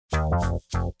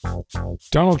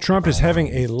Donald Trump is having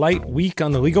a light week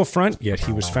on the legal front, yet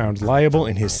he was found liable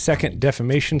in his second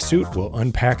defamation suit. We'll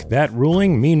unpack that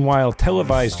ruling. Meanwhile,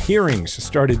 televised hearings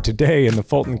started today in the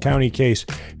Fulton County case,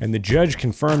 and the judge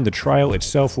confirmed the trial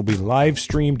itself will be live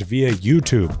streamed via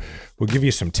YouTube. We'll give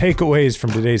you some takeaways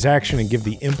from today's action and give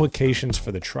the implications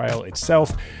for the trial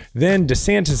itself. Then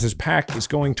DeSantis' PAC is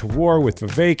going to war with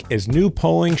Vivek as new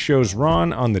polling shows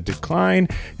Ron on the decline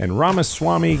and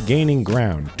Ramaswamy gaining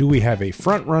ground. Do we have a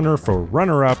frontrunner for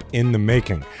runner-up in the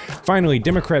making? Finally,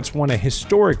 Democrats won a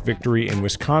historic victory in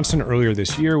Wisconsin earlier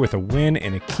this year with a win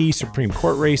in a key Supreme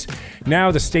Court race.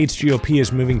 Now the state's GOP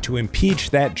is moving to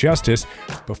impeach that justice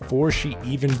before she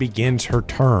even begins her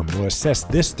term. We'll assess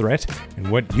this threat and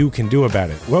what you can do about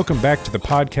it. Welcome back to the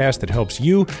podcast that helps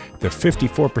you, the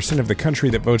 54% of the country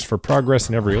that votes for progress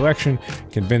in every election,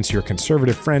 convince your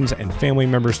conservative friends and family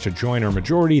members to join our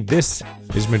majority. This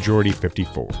is Majority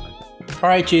 54. All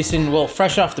right, Jason. Well,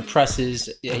 fresh off the presses,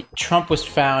 Trump was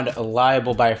found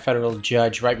liable by a federal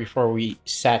judge right before we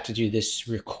sat to do this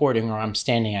recording, or I'm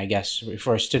standing, I guess,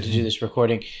 before I stood to do this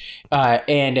recording.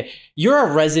 And you're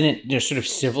a resident, sort of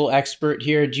civil expert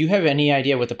here. Do you have any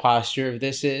idea what the posture of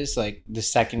this is, like the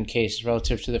second case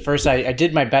relative to the first? I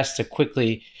did my best to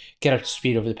quickly get up to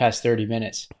speed over the past 30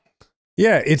 minutes.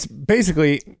 Yeah, it's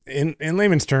basically, in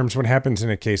layman's terms, what happens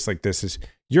in a case like this is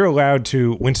you're allowed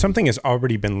to, when something has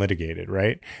already been litigated,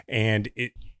 right? And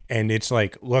it's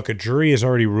like, look, a jury has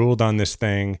already ruled on this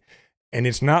thing, and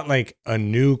it's not like a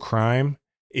new crime.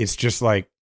 It's just like,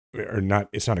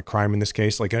 it's not a crime in this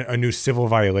case, like a new civil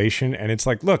violation. And it's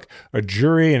like, look, a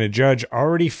jury and a judge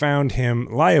already found him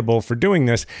liable for doing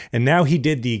this, and now he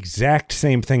did the exact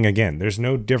same thing again. There's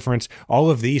no difference.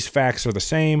 All of these facts are the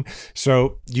same.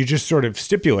 So you just sort of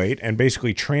stipulate and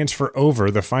basically transfer over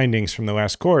the findings from the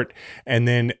last court, and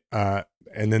then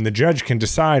the judge can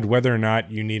decide whether or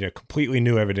not you need a completely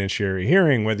new evidentiary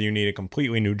hearing, whether you need a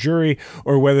completely new jury,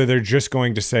 or whether they're just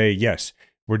going to say, yes,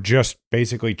 we're just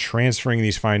basically transferring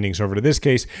these findings over to this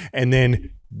case. And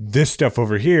then this stuff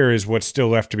over here is what's still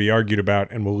left to be argued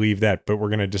about, and we'll leave that. But we're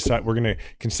going to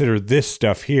consider this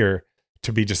stuff here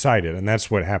to be decided. And that's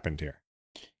what happened here.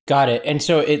 Got it. And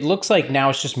so it looks like now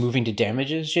it's just moving to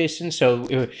damages, Jason.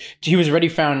 So he was already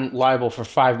found liable for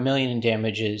 $5 million in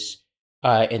damages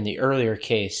in the earlier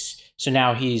case. So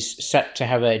now he's set to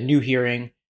have a new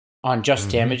hearing on just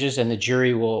damages, and the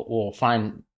jury will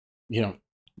find,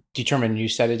 determine a new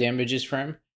set of damages for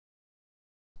him?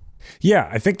 Yeah,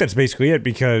 I think that's basically it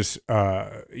because,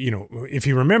 if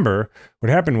you remember, what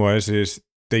happened is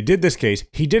they did this case.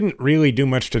 He didn't really do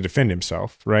much to defend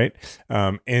himself, right?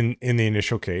 In the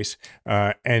initial case,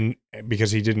 and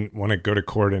because he didn't want to go to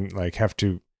court and have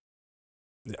to,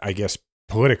 I guess,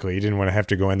 politically, he didn't want to have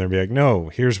to go in there and be like, no,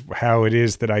 here's how it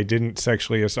is that I didn't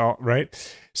sexually assault, right?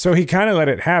 So he kind of let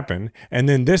it happen. And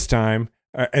then this time,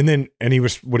 what he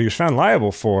was found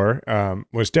liable for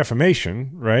was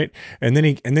defamation, right? And then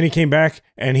he came back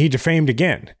and he defamed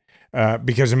again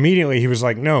because immediately he was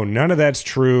like, no, none of that's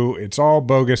true. It's all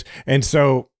bogus. And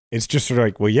so it's just sort of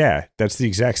like, well, yeah, that's the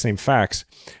exact same facts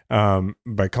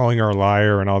by calling her a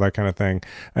liar and all that kind of thing.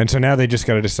 And so now they just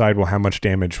got to decide, well, how much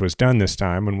damage was done this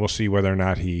time, and we'll see whether or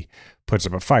not he puts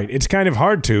up a fight. It's kind of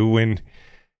hard to when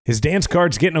his dance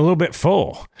card's getting a little bit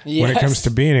full when it comes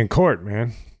to being in court,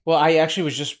 man. Well, I actually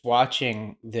was just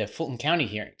watching the Fulton County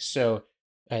hearings. So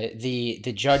the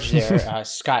judge there,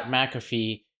 Scott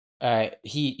McAfee,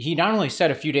 he not only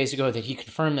said a few days ago that he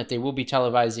confirmed that they will be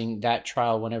televising that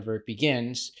trial whenever it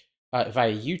begins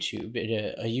via YouTube,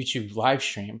 a YouTube live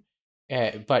stream,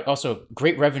 but also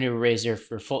great revenue raiser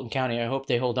for Fulton County. I hope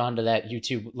they hold on to that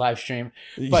YouTube live stream.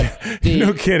 But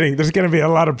no kidding. There's going to be a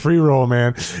lot of pre-roll,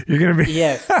 man. You're going to be...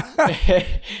 Yeah.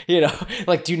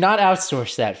 Do not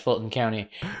outsource that, Fulton County.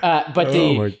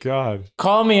 Oh my God.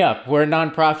 Call me up. We're a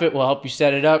nonprofit. We'll help you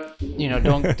set it up.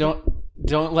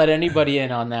 Don't let anybody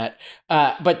in on that.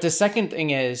 But the second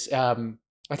thing is,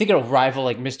 I think it'll rival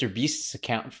Mr. Beast's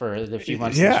account for the few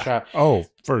months of this trial. Oh,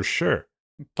 for sure.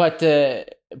 But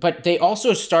they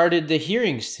also started the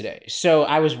hearings today. So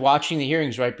I was watching the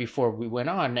hearings right before we went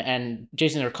on. And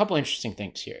Jason, there are a couple interesting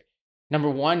things here. Number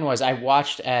one was I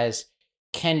watched as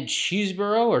Ken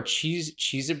Cheeseborough or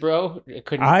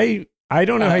Cheeseborough. I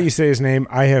don't know how you say his name.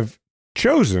 I have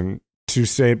chosen to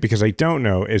say it because I don't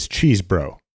know. It's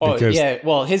Cheeseborough. Yeah.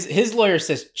 Well, his lawyer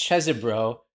says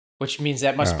Chesebro, which means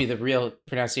that must be the real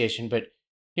pronunciation. But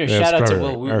shout out to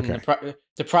Will Wooten,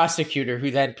 the prosecutor, who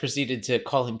then proceeded to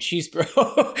call him Cheesebro,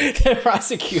 the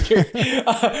prosecutor.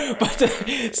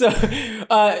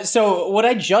 So what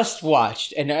I just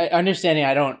watched, and understanding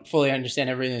I don't fully understand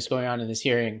everything that's going on in this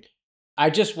hearing, I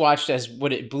just watched as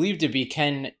what it believed to be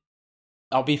Ken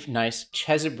I'll be nice.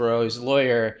 Chesebro's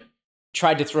lawyer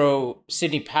tried to throw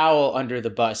Sidney Powell under the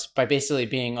bus by basically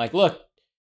being like, look,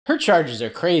 her charges are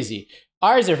crazy.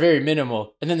 Ours are very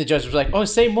minimal. And then the judge was like, oh,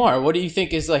 say more. What do you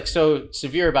think is like so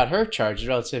severe about her charges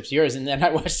relative to yours? And then I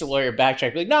watched the lawyer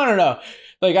backtrack, like, no.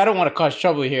 Like, I don't want to cause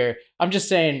trouble here. I'm just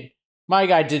saying my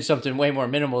guy did something way more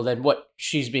minimal than what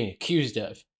she's being accused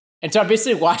of. And so I'm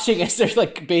basically watching as they're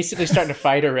like basically starting to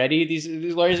fight already, these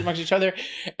lawyers amongst each other.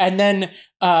 And then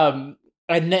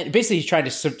basically he's trying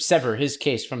to sever his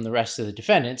case from the rest of the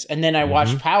defendants. And then I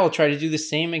watched Powell try to do the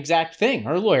same exact thing.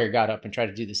 Her lawyer got up and tried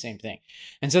to do the same thing.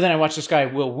 And so then I watched this guy,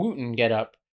 Will Wooten, get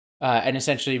up and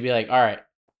essentially be like, all right,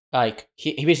 like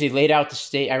he basically laid out the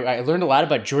state. I learned a lot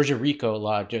about Georgia RICO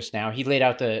law just now. He laid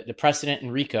out the precedent in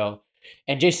RICO.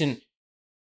 And Jason,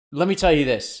 let me tell you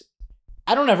this.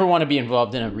 I don't ever want to be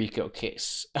involved in a RICO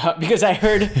case because I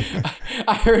heard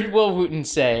Will Wooten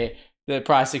say, the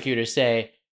prosecutor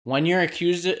say, when you're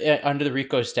accused under the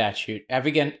RICO statute,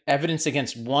 evidence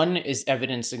against one is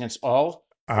evidence against all.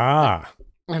 And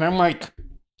I'm like,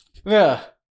 ugh,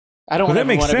 I don't want to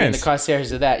be in the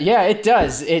crosshairs of that. Yeah, it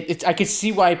does. I could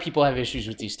see why people have issues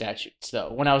with these statutes,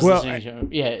 though. When I was listening to him,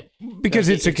 yeah, because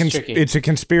it's a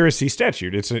conspiracy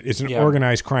statute. It's an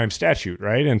organized crime statute,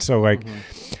 right? And so like,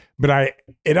 but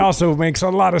it also makes a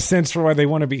lot of sense for why they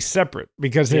want to be separate,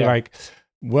 because they're like,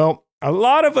 well, a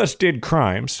lot of us did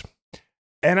crimes.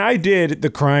 And I did the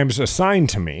crimes assigned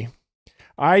to me.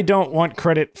 I don't want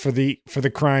credit for the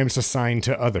crimes assigned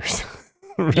to others.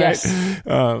 Right? Yes.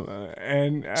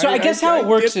 And so I guess how it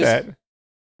works is that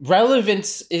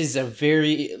relevance is a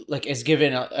very is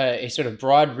given a sort of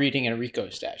broad reading in a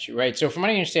RICO statute, right? So from what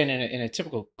I understand, in a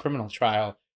typical criminal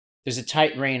trial, there's a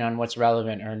tight rein on what's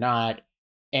relevant or not.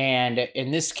 And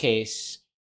in this case,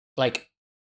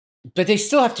 but they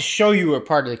still have to show you are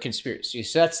part of the conspiracy.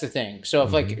 So that's the thing. So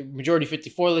if like Majority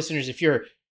 54 listeners, if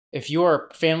your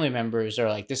family members are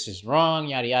like, this is wrong,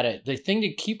 yada, yada, the thing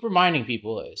to keep reminding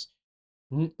people is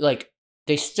like,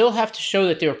 they still have to show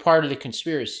that they were part of the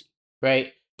conspiracy,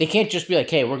 right? They can't just be like,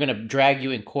 hey, we're going to drag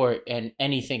you in court and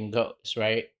anything goes,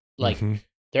 right? Like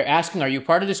they're asking, are you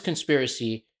part of this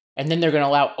conspiracy? And then they're going to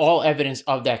allow all evidence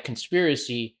of that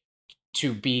conspiracy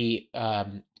to be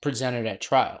presented at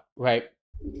trial, right?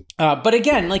 But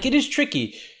again, like it is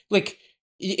tricky. Like,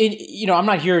 I'm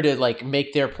not here to like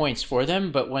make their points for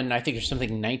them, but when I think there's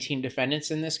something 19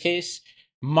 defendants in this case,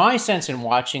 my sense in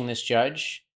watching this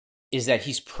judge is that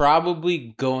he's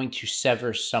probably going to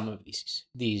sever some of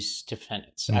these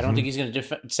defendants. I don't think he's going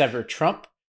to sever Trump,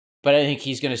 but I think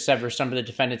he's going to sever some of the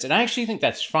defendants, and I actually think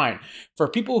that's fine for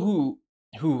people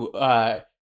who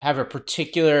have a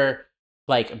particular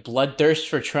like bloodthirst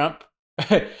for Trump.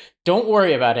 Don't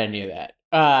worry about any of that.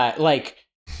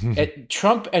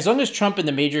 Trump, as long as Trump and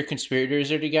the major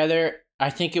conspirators are together, I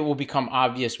think it will become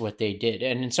obvious what they did.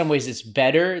 And in some ways, it's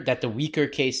better that the weaker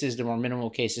cases, the more minimal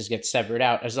cases, get severed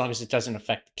out, as long as it doesn't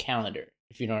affect the calendar,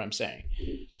 if you know what I'm saying.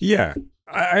 Yeah.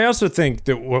 I also think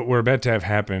that what we're about to have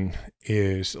happen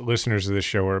is listeners of this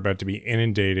show are about to be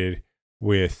inundated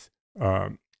with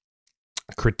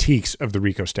critiques of the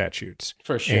RICO statutes.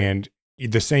 For sure. And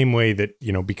the same way that,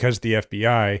 because the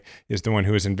FBI is the one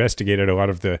who has investigated a lot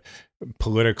of the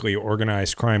politically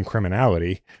organized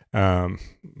criminality. I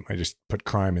just put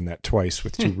crime in that twice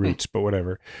with two roots, but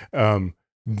whatever.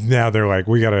 Now they're like,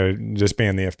 we got to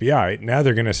disband the FBI. Now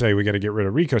they're going to say we got to get rid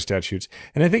of RICO statutes.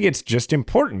 And I think it's just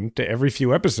important to every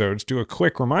few episodes do a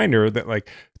quick reminder that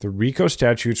like the RICO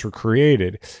statutes were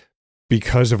created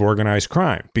because of organized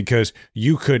crime. Because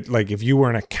you could, like, if you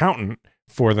were an accountant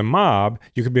for the mob,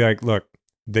 you could be like, look,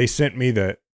 they sent me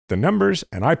the numbers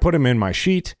and I put them in my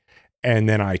sheet and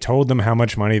then I told them how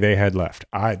much money they had left.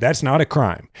 That's not a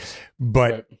crime.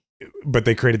 But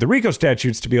they created the RICO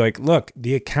statutes to be like, look,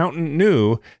 the accountant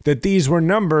knew that these were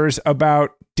numbers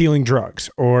about dealing drugs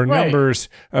or numbers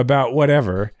about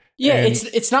whatever. Yeah,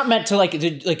 it's not meant to like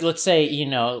let's say,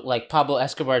 like Pablo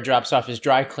Escobar drops off his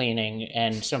dry cleaning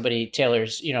and somebody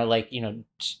tailors,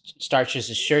 starches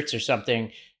his shirts or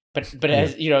something. But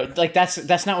as like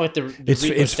that's not what the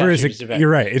RICO statute is about. You're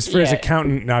right. It's for his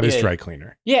accountant, not his dry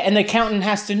cleaner. Yeah, and the accountant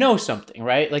has to know something,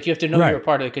 right? Like you have to know you're a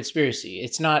part of the conspiracy.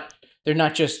 It's not. They're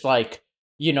not just like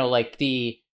like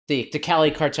the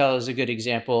Cali cartel is a good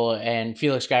example, and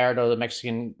Felix Gallardo, the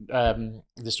Mexican,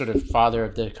 the sort of father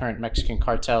of the current Mexican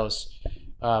cartels.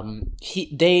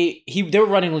 They were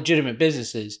running legitimate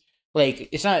businesses. Like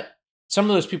it's not. Some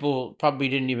of those people probably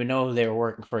didn't even know they were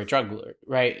working for a drug lord,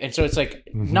 right? And so it's like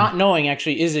not knowing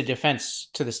actually is a defense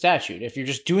to the statute. If you're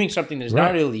just doing something that's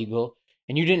not illegal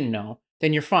and you didn't know,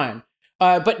 then you're fine.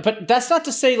 But that's not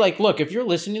to say, like, look, if you're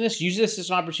listening to this, use this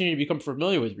as an opportunity to become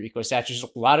familiar with RICO statutes.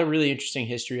 There's a lot of really interesting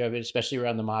history of it, especially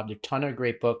around the mob. There are a ton of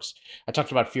great books. I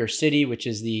talked about Fear City, which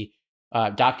is the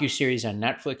docuseries on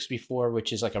Netflix before,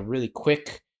 which is like a really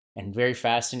quick and very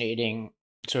fascinating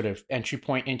sort of entry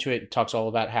point into it. It talks all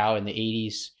about how in the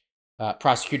 80s,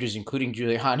 prosecutors, including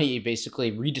Giuliani, basically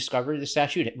rediscovered the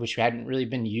statute, which hadn't really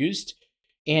been used.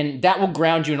 And that will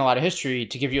ground you in a lot of history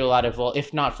to give you a lot of, well,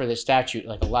 if not for the statute,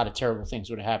 like a lot of terrible things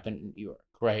would have happened in New York,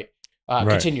 right?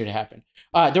 Continue to happen.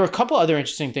 There were a couple other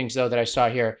interesting things, though, that I saw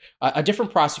here. A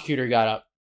different prosecutor got up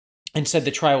and said the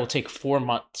trial will take 4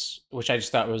 months, which I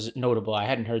just thought was notable. I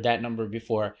hadn't heard that number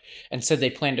before, and said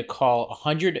they plan to call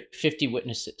 150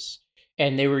 witnesses.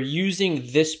 And they were using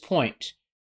this point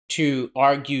to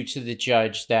argue to the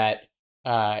judge that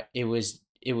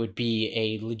it would be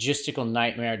a logistical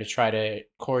nightmare to try to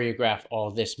choreograph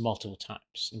all this multiple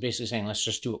times. And basically saying, let's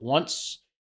just do it once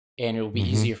and it will be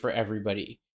easier for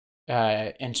everybody.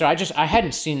 And so I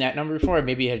hadn't seen that number before.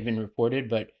 Maybe it had been reported,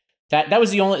 but that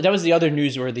was the other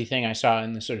newsworthy thing I saw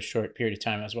in the sort of short period of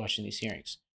time I was watching these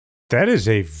hearings. That is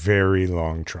a very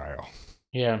long trial.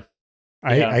 Yeah.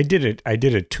 I did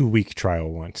a 2-week trial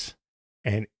once,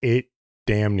 and it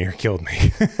damn near killed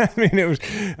me. I mean,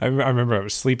 I remember I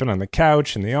was sleeping on the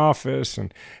couch in the office,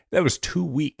 and that was 2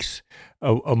 weeks,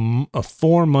 a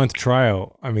 4-month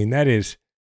trial. I mean, that is,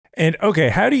 and okay,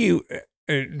 how do you,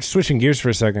 switching gears for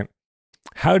a second,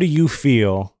 how do you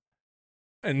feel,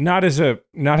 not as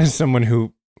someone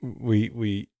who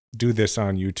we do this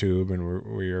on YouTube and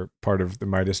we are part of the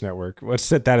Midas Network. Let's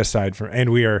set that aside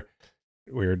and we are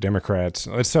Democrats.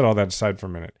 Let's set all that aside for a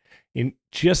minute. In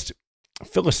just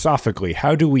philosophically,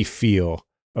 how do we feel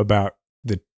about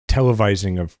the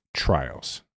televising of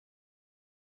trials?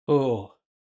 Oh,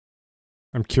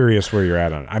 I'm curious where you're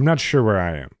at on it. I'm not sure where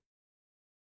I am.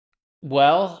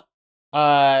 Well,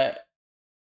 I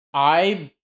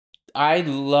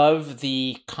love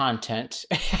the content.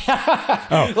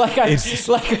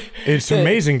 It's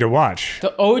amazing to watch.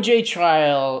 The OJ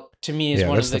trial to me is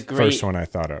one of the first one I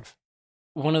thought of.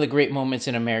 One of the great moments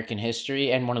in American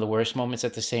history and one of the worst moments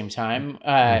at the same time.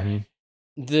 I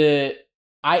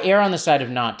err on the side of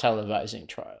not televising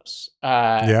trials.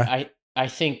 I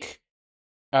think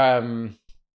that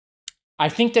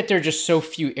there are just so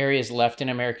few areas left in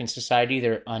American society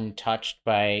that are untouched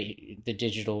by the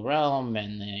digital realm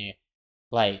and the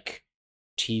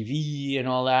TV and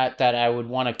all that I would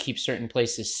want to keep certain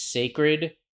places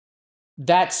sacred.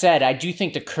 That said, I do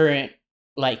think the current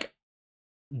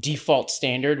default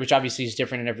standard, which obviously is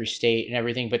different in every state and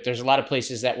everything, but there's a lot of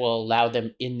places that will allow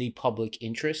them in the public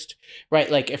interest,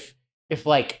 right? Like if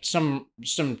some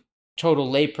total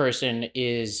layperson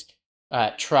is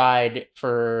tried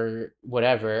for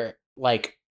whatever,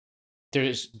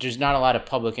 there's not a lot of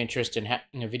public interest in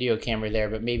having a video camera there,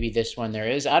 but maybe this one there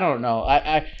is. I don't know.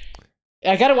 I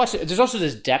gotta watch it. There's also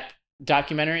this Depp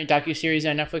docuseries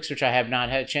on Netflix, which I have not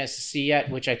had a chance to see yet,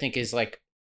 which I think is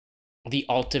the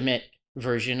ultimate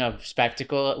version of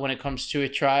spectacle when it comes to a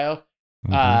trial.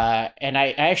 And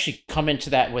I actually come into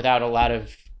that without a lot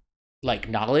of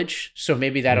knowledge, so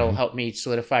maybe that'll help me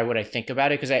solidify what I think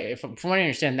about it, because from what I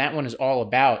understand, that one is all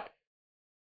about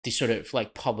the sort of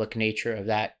public nature of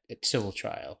that civil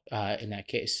trial in that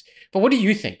case. But what do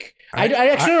you think? I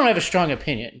actually don't have a strong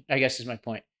opinion, I guess is my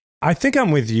point. I think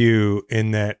I'm with you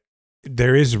in that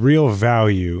there is real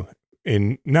value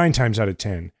in 9 times out of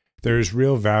 10. There is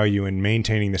real value in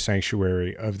maintaining the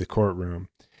sanctuary of the courtroom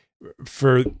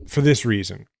for this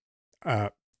reason. I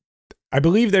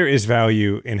believe there is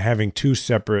value in having 2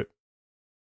 separate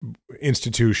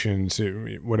institutions,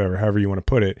 however you want to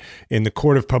put it, in the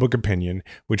court of public opinion,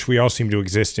 which we all seem to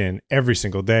exist in every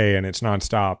single day, and it's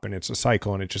nonstop, and it's a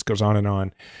cycle, and it just goes on,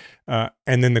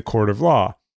 and then the court of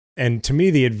law. And to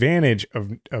me, the advantage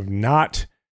of not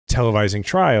televising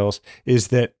trials is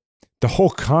that the whole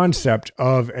concept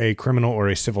of a criminal or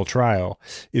a civil trial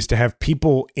is to have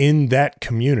people in that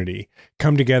community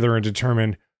come together and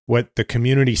determine what the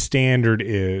community standard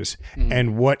is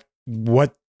and what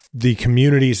the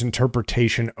community's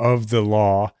interpretation of the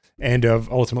law and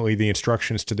of ultimately the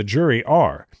instructions to the jury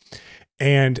are.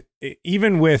 And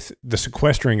even with the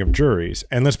sequestering of juries,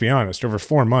 and let's be honest, over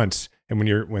 4 months, and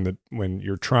when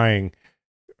you're trying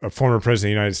a former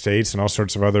president of the United States and all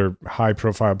sorts of other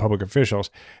high-profile public officials,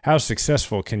 how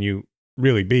successful can you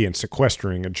really be in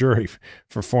sequestering a jury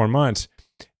for 4 months?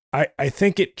 I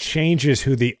think it changes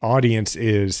who the audience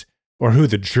is or who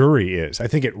the jury is. I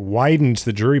think it widens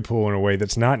the jury pool in a way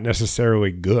that's not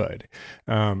necessarily good,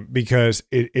 because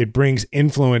it brings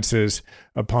influences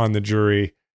upon the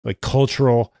jury, like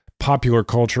cultural, popular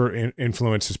culture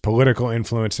influences, political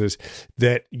influences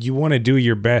that you want to do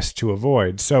your best to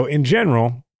avoid. So in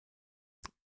general,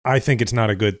 I think it's not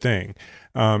a good thing.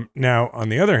 Now, on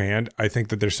the other hand, I think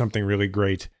that there's something really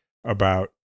great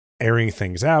about airing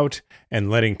things out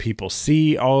and letting people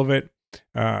see all of it,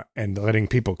 and letting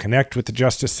people connect with the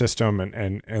justice system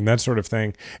and that sort of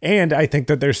thing. And I think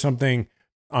that there's something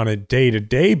on a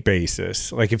day-to-day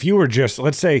basis. Like if you were just,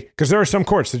 let's say, because there are some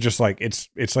courts that just like,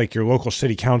 it's like your local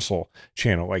city council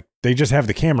channel. Like they just have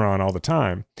the camera on all the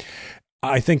time.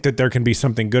 I think that there can be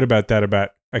something good about that,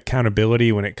 about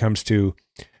accountability when it comes to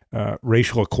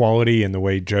racial equality and the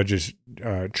way judges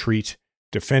treat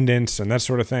defendants and that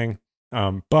sort of thing.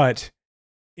 But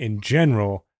in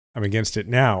general, I'm against it.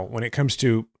 Now, when it comes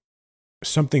to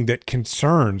something that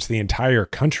concerns the entire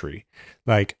country,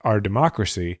 like our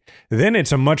democracy, then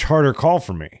it's a much harder call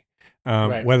for me,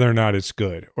 right, whether or not it's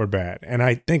good or bad. And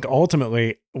I think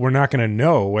ultimately we're not going to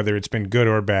know whether it's been good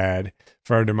or bad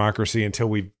for our democracy until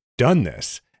we've done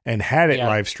this and had it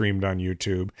live streamed on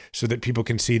YouTube so that people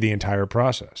can see the entire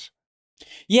process.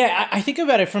 Yeah, I think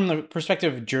about it from the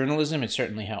perspective of journalism. It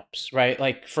certainly helps, right?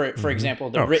 Like for example,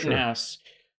 the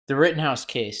Rittenhouse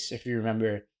case, if you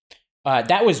remember,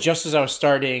 that was just as I was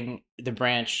starting the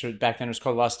branch. Back then it was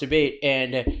called Lost Debate,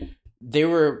 and they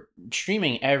were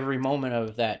streaming every moment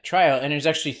of that trial. And it was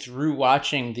actually through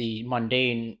watching the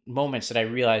mundane moments that I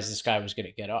realized this guy was going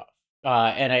to get off.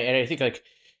 And I think like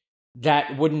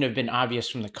that wouldn't have been obvious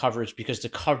from the coverage because the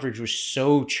coverage was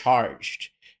so charged.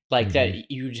 Like that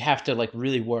you'd have to like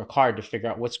really work hard to figure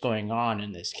out what's going on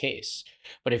in this case.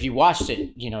 But if you watched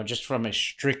it, just from a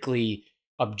strictly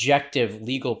objective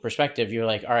legal perspective, you're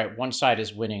like, all right, one side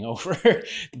is winning over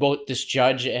both this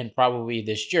judge and probably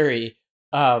this jury.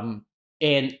 And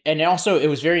also it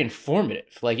was very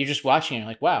informative. Like you're just watching it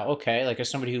like, wow, okay. Like as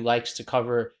somebody who likes to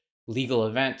cover legal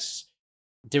events,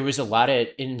 there was a lot of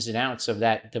ins and outs of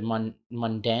that, the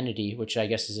mundanity, which I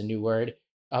guess is a new word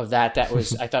of that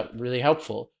was, I thought, really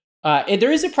helpful. And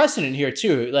there is a precedent here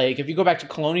too. Like if you go back to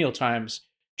colonial times,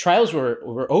 trials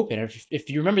were open. If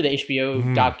you remember the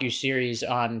HBO docuseries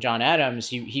on John Adams,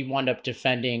 he wound up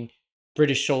defending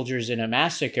British soldiers in a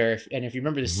massacre. And if you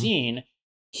remember the scene,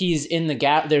 he's in the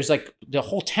gap. There's like the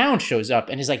whole town shows up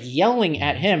and is like yelling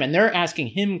at him, and they're asking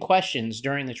him questions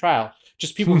during the trial.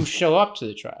 Just people who show up to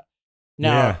the trial.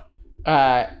 Now,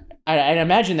 I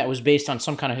imagine that was based on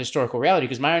some kind of historical reality,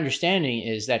 because my understanding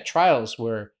is that trials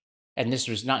were, and this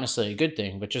was not necessarily a good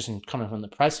thing, but just coming from the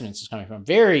precedents it's coming from,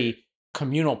 very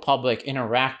communal, public,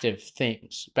 interactive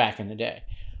things back in the day.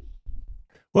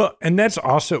 Well, and that's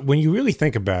also, when you really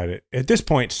think about it, at this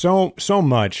point, so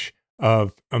much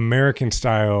of American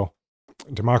style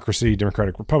democracy,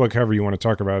 democratic republic, however you want to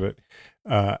talk about it,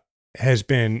 has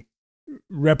been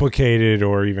replicated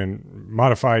or even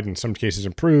modified, in some cases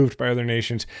improved by other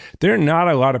nations. There are not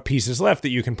a lot of pieces left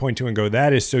that you can point to and go,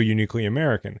 that is so uniquely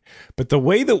American. But the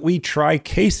way that we try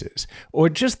cases, or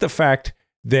just the fact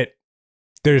that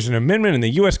there's an amendment in the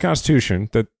U.S. Constitution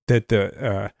that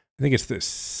the I think it's the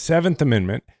Seventh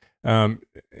Amendment,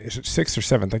 is it sixth or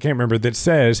seventh? I can't remember. That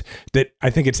says that I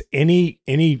think it's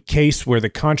any case where the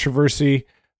controversy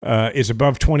is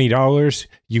above $20,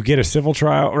 you get a civil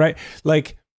trial, right?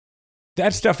 Like,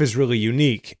 that stuff is really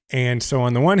unique. And so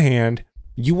on the one hand,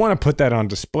 you want to put that on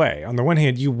display. On the one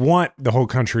hand, you want the whole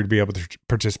country to be able to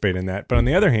participate in that. But on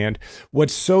the other hand,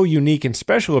 what's so unique and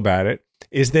special about it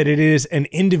is that it is an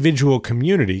individual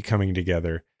community coming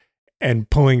together and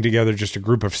pulling together just a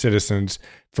group of citizens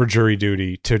for jury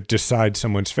duty to decide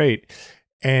someone's fate.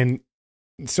 And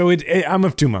so I'm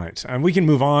of two minds. We can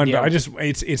move on, but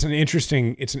it's an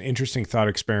interesting thought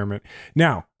experiment.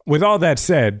 Now, with all that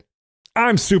said,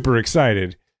 I'm super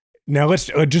excited. Now let's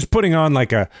just putting on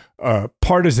like a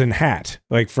partisan hat,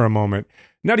 like for a moment,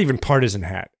 not even partisan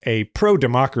hat, a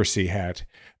pro-democracy hat,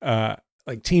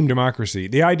 like team democracy.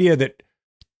 The idea that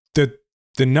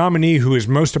the nominee who is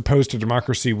most opposed to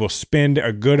democracy will spend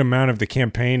a good amount of the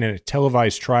campaign in a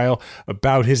televised trial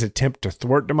about his attempt to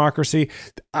thwart democracy.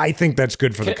 I think that's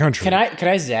good for the country. Can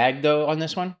I zag though on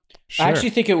this one? Sure. I actually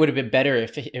think it would have been better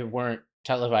if it weren't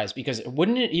televised, because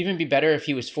wouldn't it even be better if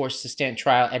he was forced to stand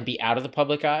trial and be out of the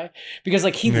public eye? Because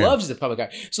like he loves the public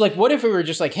eye. So like, what if it were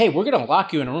just like, hey, we're going to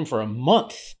lock you in a room for a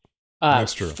month,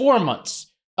 that's true. 4 months.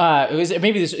 It was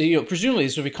maybe this, presumably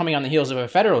this will be coming on the heels of a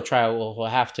federal trial. We'll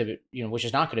have to, which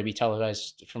is not going to be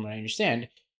televised from what I understand.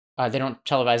 They don't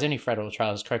televise any federal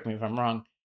trials. Correct me if I'm wrong.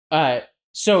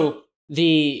 So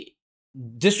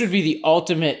this would be the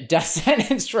ultimate death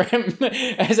sentence for him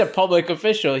as a public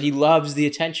official. He loves the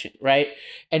attention, right?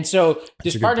 And so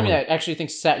there's part of me that actually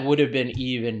thinks that would have been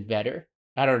even better.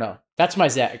 I don't know. That's my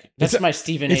zag. That's my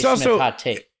Stephen A. Smith hot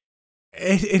take.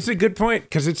 It's a good point,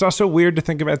 because it's also weird to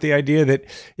think about the idea that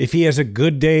if he has a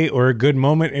good day or a good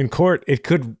moment in court, it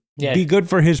could be good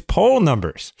for his poll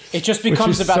numbers. It just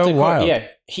becomes about so the court. wild. Yeah,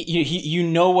 you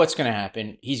know what's going to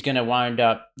happen. He's going to wind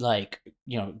up like,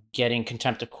 getting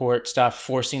contempt of court stuff,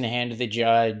 forcing the hand of the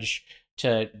judge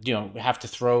to have to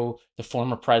throw the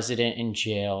former president in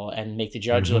jail and make the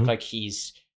judge look like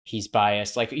he's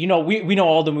biased. Like, we know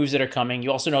all the moves that are coming.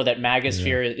 You also know that MAGA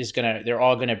sphere they're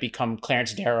all gonna become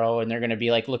Clarence Darrow, and they're gonna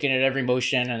be like looking at every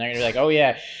motion, and they're gonna be like, oh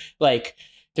yeah, like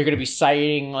they're gonna be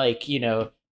citing like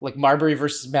Marbury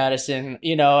versus Madison,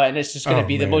 and it's just gonna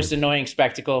be the most annoying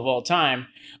spectacle of all time.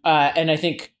 And I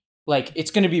think like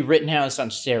it's gonna be Rittenhouse on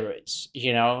steroids.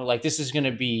 Like this is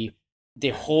gonna be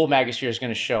the whole MAGA sphere is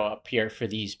gonna show up here for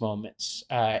these moments.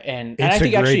 And I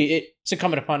think actually it's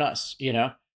incumbent upon us.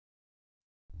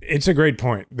 It's a great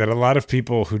point that a lot of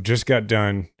people who just got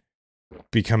done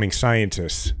becoming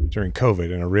scientists during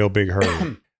COVID in a real big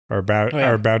hurry are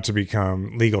about to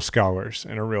become legal scholars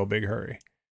in a real big hurry.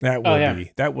 That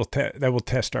will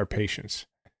test our patience.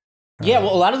 Yeah,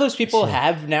 well, a lot of those people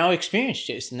have now experienced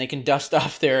this, and they can dust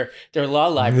off their law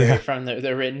library from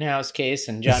the Rittenhouse case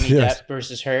and Johnny Depp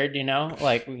versus Heard.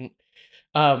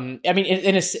 I mean,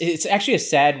 it's actually a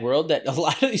sad world that a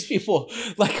lot of these people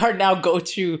like are now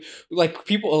go-to like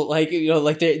people like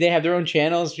they have their own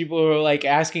channels. People are like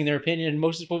asking their opinion.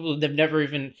 Most of the people have never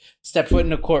even stepped foot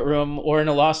in a courtroom or in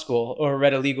a law school or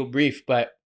read a legal brief.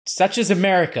 But such is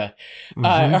America. All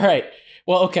right.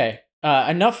 Well, okay.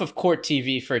 Enough of court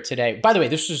TV for today. By the way,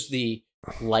 this was the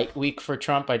light week for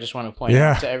Trump. I just want to point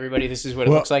out to everybody, this is what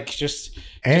it looks like. Just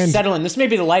settling. This may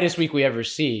be the lightest week we ever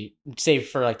see, save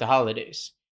for like the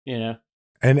holidays,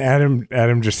 And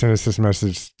Adam just sent us this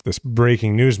message, this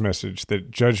breaking news message,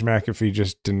 that Judge McAfee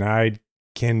just denied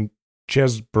Ken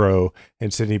Chesebro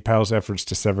and Sidney Powell's efforts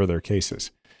to sever their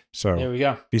cases. So there we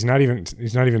go. He's not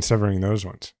even severing those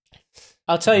ones.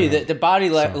 I'll tell you that the body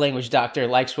language doctor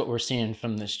likes what we're seeing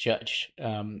from this judge.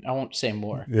 I won't say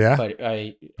more. Yeah, but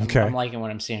I'm liking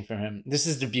what I'm seeing from him. This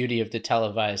is the beauty of the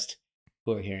televised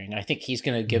court hearing. I think he's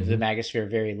going to give the MAGA sphere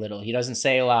very little. He doesn't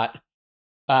say a lot,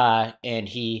 and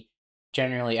he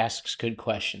generally asks good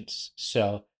questions.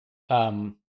 So,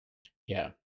 yeah.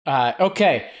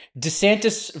 Okay,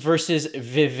 DeSantis versus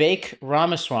Vivek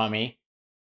Ramaswamy.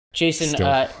 Jason,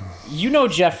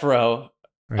 Jeff Rowe.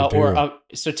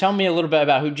 So tell me a little bit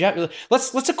about who Jeff.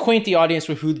 Let's acquaint the audience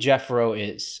with who Jeff Rowe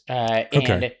is,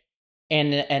 and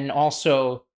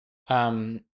also,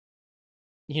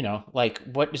 like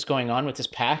what is going on with this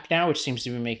PAC now, which seems to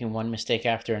be making one mistake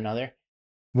after another.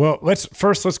 Well, let's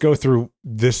go through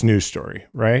this news story,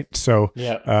 right? So,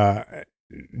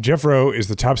 Jeff Rowe is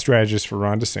the top strategist for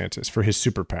Ron DeSantis for his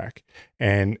super PAC,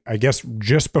 and I guess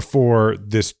just before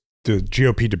the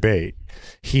GOP debate,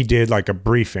 he did like a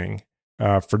briefing.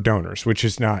 For donors, which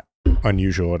is not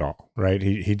unusual at all, right?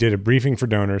 He did a briefing for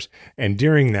donors, and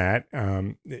during that,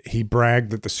 he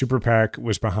bragged that the super PAC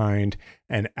was behind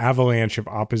an avalanche of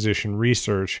opposition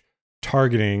research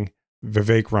targeting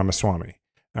Vivek Ramaswamy.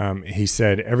 He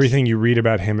said, everything you read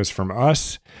about him is from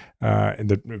us.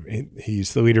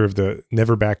 He's the leader of the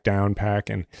Never Back Down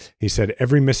PAC, and he said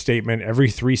every misstatement,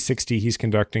 every 360 he's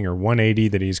conducting or 180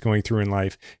 that he's going through in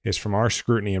life is from our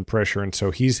scrutiny and pressure, and so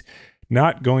he's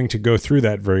not going to go through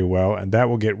that very well, and that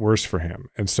will get worse for him.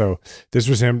 And so this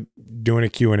was him doing a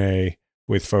Q&A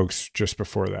with folks just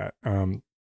before that.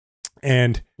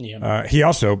 He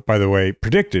also, by the way,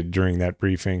 predicted during that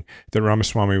briefing that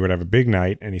Ramaswamy would have a big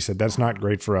night, and he said that's not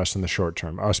great for us in the short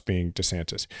term, us being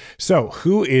DeSantis. So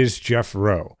who is Jeff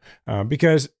Rowe?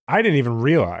 Because I didn't even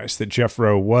realize that Jeff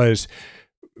Rowe was...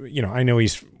 I know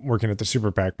he's working at the super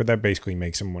PAC, but that basically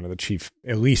makes him one of the chief,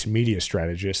 at least media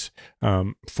strategists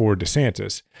for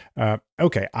DeSantis.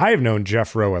 Okay, I have known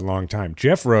Jeff Rowe a long time.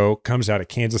 Jeff Rowe comes out of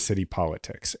Kansas City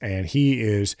politics, and he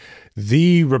is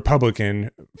the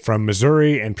Republican from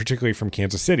Missouri and particularly from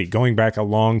Kansas City, going back a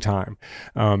long time.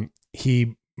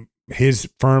 His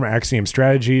firm Axiom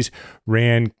Strategies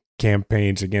ran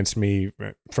campaigns against me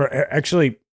for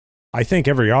actually, I think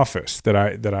every office that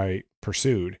I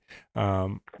pursued,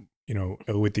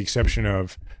 with the exception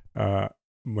of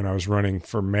when I was running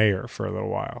for mayor for a little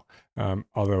while.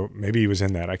 Although maybe he was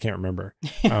in that, I can't remember.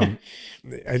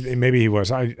 Maybe he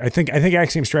was. I think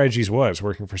Axiom Strategies was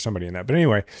working for somebody in that. But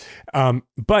anyway,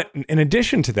 but in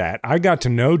addition to that, I got to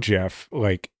know Jeff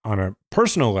like on a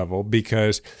personal level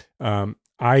because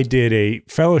I did a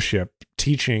fellowship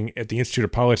teaching at the Institute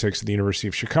of Politics at the University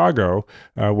of Chicago,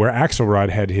 where Axelrod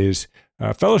had his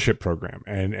fellowship program.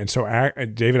 And so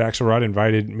David Axelrod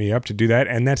invited me up to do that.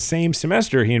 And that same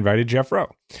semester, he invited Jeff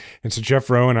Rowe. And so Jeff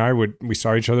Rowe and I we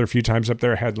saw each other a few times up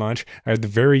there, had lunch. I had the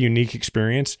very unique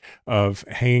experience of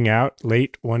hanging out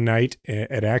late one night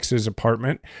at Axe's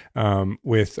apartment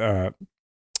with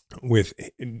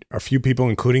a few people,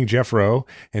 including Jeff Rowe,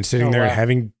 and sitting there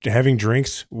and having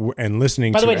drinks and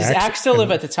listening. By the to way, does Axe still live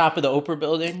at the top of the Oprah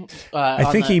building? I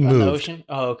think he moved.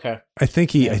 Oh, okay. I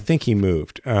think he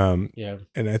moved. Yeah.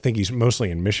 And I think he's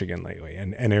mostly in Michigan lately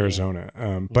and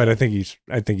Arizona. But I think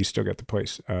he's still got the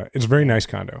place. It's a very nice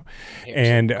condo,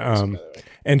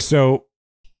 and so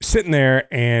sitting there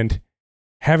and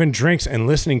having drinks and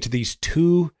listening to these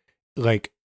two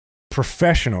like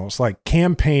professionals, like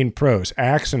campaign pros,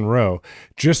 Axe and Rowe,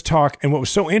 just talk. And what was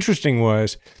so interesting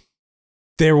was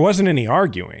there wasn't any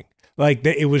arguing. Like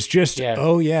it was just,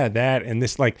 that, and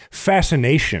this like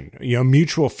fascination,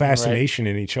 mutual fascination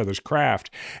in each other's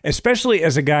craft, especially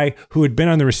as a guy who had been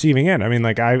on the receiving end. I mean,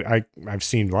 like I've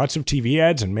seen lots of TV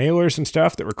ads and mailers and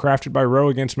stuff that were crafted by Rowe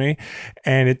against me.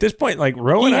 And at this point, like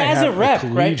Rowe and I have a rep,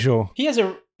 collegial, right? He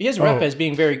has a rep as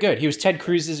being very good. He was Ted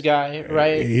Cruz's guy,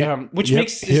 right? Which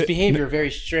makes his behavior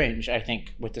very strange, I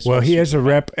think, with this. Well, he has a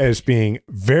rep as being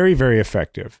very, very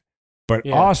effective, but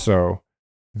also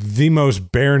the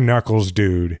most bare knuckles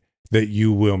dude that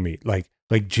you will meet. Like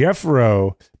Jeff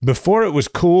Rowe, before it was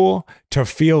cool to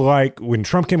feel like when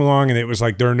Trump came along and it was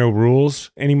like there are no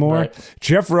rules anymore, right.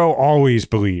 Jeff Rowe always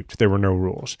believed there were no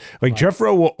rules. Like Jeff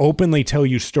Rowe will openly tell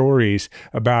you stories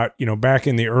about, back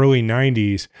in the early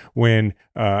 90s when,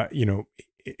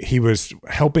 he was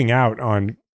helping out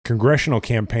on congressional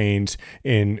campaigns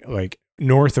in like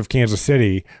north of Kansas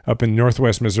City, up in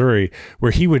northwest Missouri,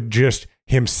 where he would just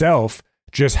himself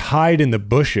just hide in the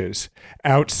bushes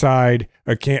outside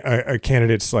a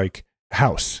candidate's like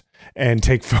house and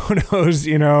take photos,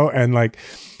 and like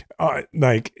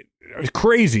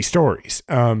crazy stories.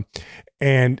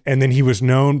 And then he was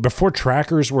known before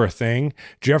trackers were a thing.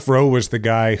 Jeff Rowe was the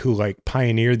guy who like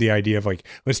pioneered the idea of like,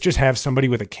 let's just have somebody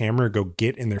with a camera go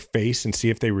get in their face and see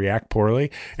if they react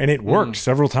poorly. And it worked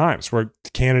several times where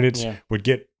candidates would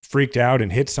get freaked out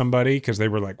and hit somebody because they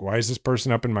were like, why is this person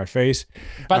up in my face?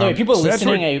 By the way, people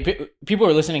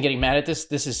are listening getting mad at this.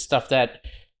 This is stuff that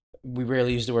we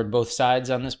rarely use the word both sides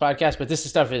on this podcast, but this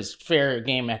stuff is fair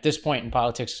game at this point in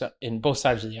politics in both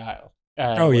sides of the aisle.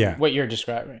 What you're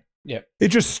describing. Yeah. It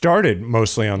just started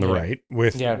mostly on the right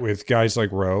with guys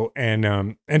like Rowe.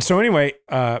 And so anyway,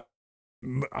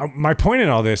 my point in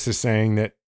all this is saying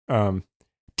that,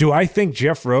 do I think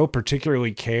Jeff Rowe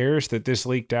particularly cares that this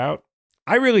leaked out?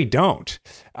 I really don't.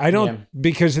 I don't,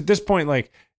 because at this point,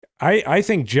 like, I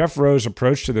think Jeff Rowe's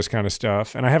approach to this kind of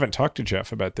stuff, and I haven't talked to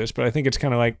Jeff about this, but I think it's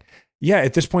kind of like,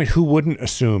 at this point, who wouldn't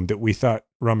assume that we thought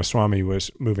Ramaswamy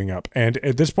was moving up? And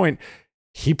at this point,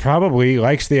 he probably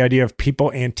likes the idea of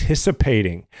people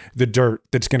anticipating the dirt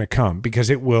that's going to come because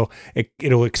it'll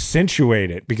accentuate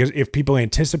it. Because if people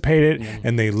anticipate it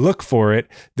and they look for it,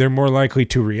 they're more likely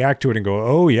to react to it and go,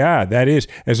 "Oh yeah, that is,"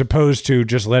 as opposed to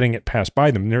just letting it pass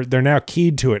by them. They're now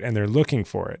keyed to it and they're looking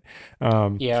for it.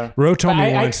 Rowe told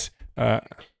me once. I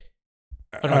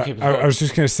was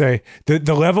just going to say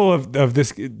the level of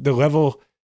this, the level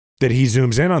that he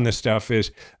zooms in on this stuff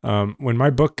is when my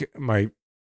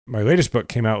latest book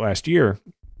came out last year.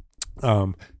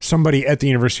 Somebody at the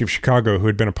University of Chicago who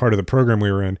had been a part of the program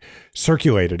we were in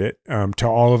circulated it to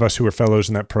all of us who were fellows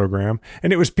in that program.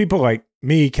 And it was people like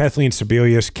me, Kathleen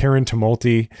Sebelius, Karen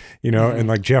Tumulty, and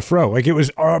like Jeff Rowe. Like it was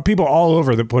people all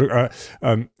over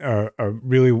a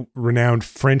really renowned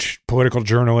French political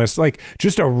journalist, like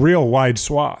just a real wide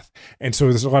swath. And so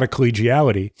there's a lot of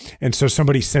collegiality. And so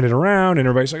somebody sent it around and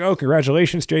everybody's like, "Oh,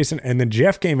 congratulations, Jason." And then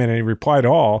Jeff came in and he replied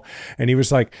all. And he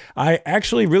was like, "I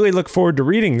actually really look forward to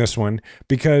reading this one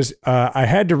because I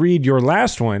had to read your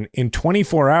last one in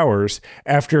 24 hours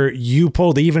after you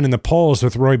pulled even in the polls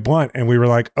with Roy Blunt." And we were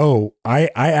like, "Oh, I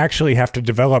actually have to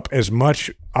develop as much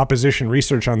opposition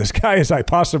research on this guy as I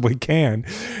possibly can."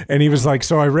 And he was like,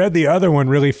 "So I read the other one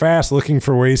really fast looking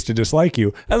for ways to dislike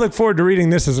you. I look forward to reading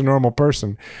this as a normal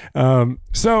person."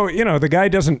 So, the guy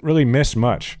doesn't really miss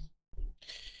much.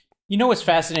 You know what's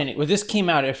fascinating? Well, this came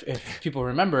out, if people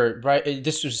remember, right?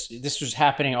 This was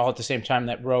happening all at the same time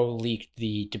that Rowe leaked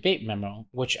the debate memo,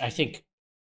 which I think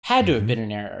had to have been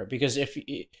an error because I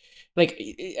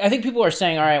think people are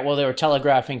saying, all right, well, they were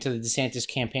telegraphing to the DeSantis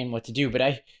campaign what to do,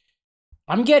 but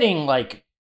I'm getting like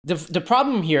the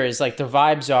problem here is like the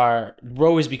vibes are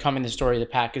Rowe is becoming the story, the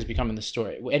PAC is becoming the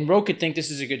story, and Rowe could think this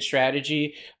is a good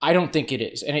strategy. I don't think it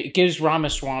is, and it gives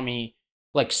Ramaswamy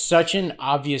like such an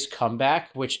obvious comeback,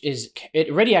 which is it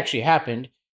already actually happened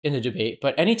in the debate.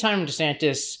 But anytime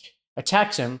DeSantis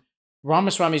attacks him,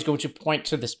 Ramaswamy is going to point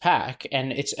to this PAC,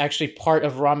 and it's actually part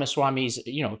of Ramaswamy's,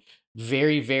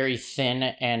 very, very thin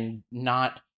and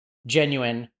not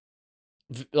genuine,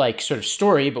 like, sort of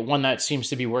story, but one that seems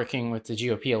to be working with the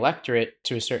GOP electorate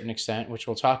to a certain extent, which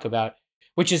we'll talk about,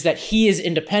 which is that he is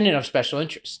independent of special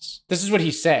interests. This is what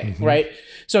he's saying, right?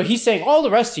 So he's saying all the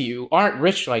rest of you aren't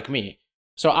rich like me.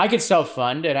 So I could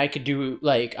self-fund, and I could do,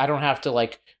 like, I don't have to,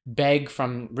 like, beg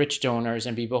from rich donors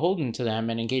and be beholden to them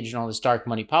and engage in all this dark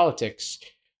money politics.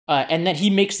 And then he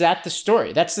makes that the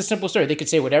story. That's the simple story. They could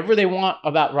say whatever they want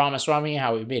about Ramaswamy,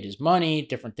 how he made his money,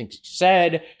 different things he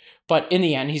said. But in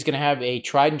the end, he's going to have a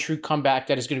tried and true comeback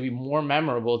that is going to be more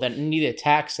memorable than any of the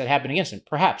attacks that happen against him,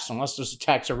 perhaps, unless those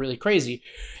attacks are really crazy.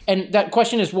 And that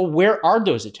question is, well, where are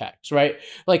those attacks, right?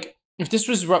 Like, if this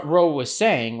was what Roe was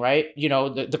saying, right,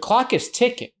 the clock is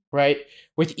ticking, right?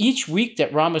 With each week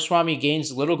that Ramaswamy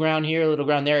gains little ground here, little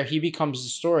ground there, he becomes the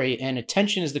story, and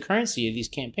attention is the currency of these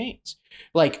campaigns.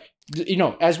 Like,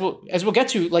 as we'll get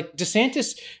to, like,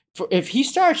 DeSantis, if he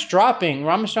starts dropping,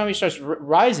 Ramaswamy starts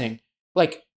rising,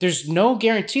 like, there's no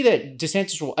guarantee that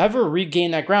DeSantis will ever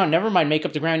regain that ground, never mind make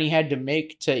up the ground he had to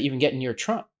make to even get near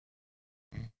Trump.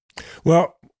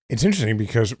 Well, it's interesting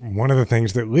because one of the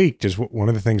things that leaked is one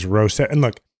of the things Roe said. And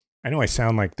look, I know I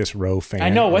sound like this Roe fan. I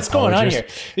know what's going on here.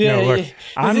 No, look,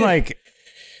 I'm like,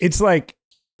 it's like,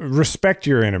 respect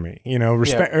your enemy,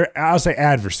 respect, or I'll say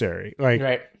adversary. Like,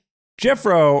 right. Jeff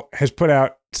Roe has put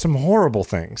out some horrible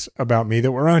things about me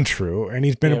that were untrue, and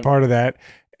he's been a part of that.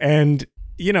 And,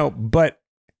 but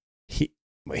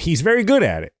he's very good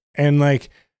at it. And, like,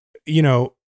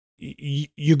 you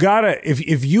gotta,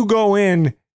 if you go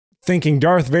in thinking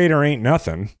Darth Vader ain't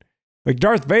nothing, like,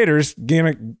 Darth Vader's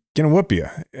gonna whoop you.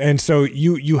 And so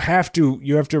you have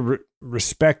to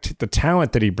respect the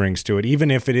talent that he brings to it,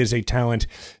 even if it is a talent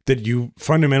that you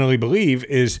fundamentally believe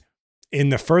is in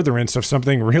the furtherance of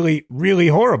something really, really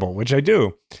horrible, which I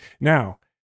do. Now,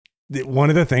 one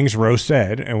of the things Roe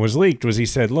said and was leaked was he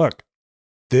said, look,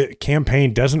 the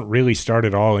campaign doesn't really start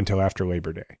at all until after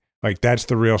Labor Day. Like, that's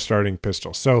the real starting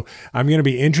pistol. So I'm going to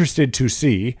be interested to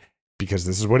see, because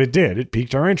this is what it did. It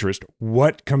piqued our interest.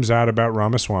 What comes out about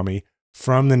Ramaswamy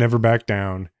from the Never Back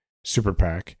Down Super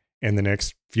PAC in the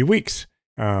next few weeks.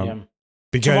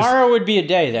 Because tomorrow would be a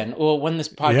day then. Well, when this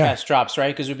podcast drops,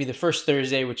 right? Because it would be the first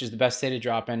Thursday, which is the best day to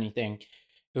drop anything.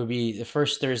 It would be the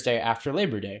first Thursday after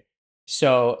Labor Day.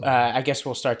 So I guess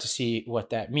we'll start to see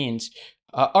what that means.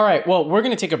 All right. Well, we're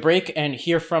going to take a break and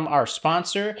hear from our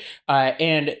sponsor.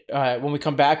 And when we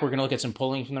come back, we're going to look at some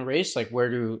polling from the race. Like, where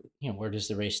does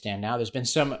the race stand now? There's been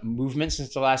some movement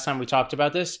since the last time we talked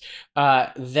about this.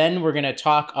 Then we're going to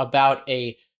talk about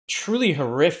a truly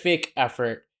horrific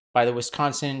effort by the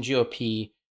Wisconsin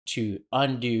GOP to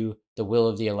undo the will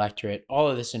of the electorate. All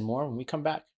of this and more when we come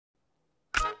back.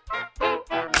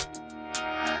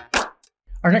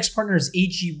 Our next partner is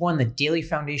AG1, the daily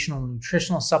foundational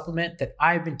nutritional supplement that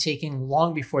I've been taking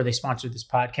long before they sponsored this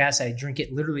podcast. I drink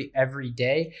it literally every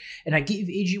day. And I gave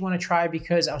AG1 a try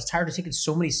because I was tired of taking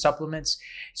so many supplements,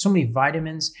 so many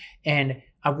vitamins, and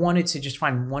I wanted to just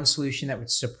find one solution that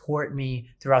would support me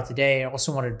throughout the day. I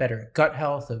also wanted better gut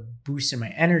health, a boost in my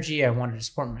energy. I wanted to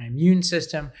support my immune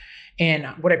system. And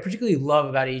what I particularly love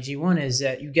about AG1 is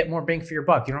that you get more bang for your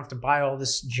buck. You don't have to buy all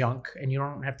this junk, and you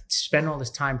don't have to spend all this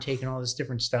time taking all this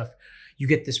different stuff. You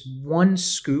get this one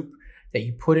scoop that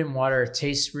you put in water. It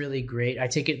tastes really great. I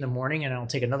take it in the morning, and I'll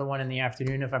take another one in the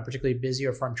afternoon if I'm particularly busy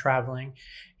or if I'm traveling.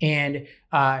 And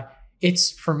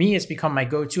for me, it's become my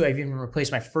go-to. I've even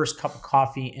replaced my first cup of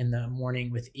coffee in the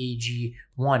morning with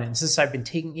AG1. And since I've been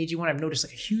taking AG1, I've noticed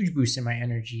like a huge boost in my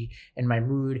energy and my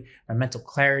mood, my mental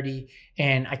clarity,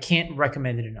 and I can't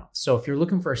recommend it enough. So if you're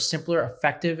looking for a simpler,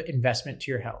 effective investment to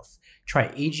your health, try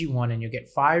AG1 and you'll get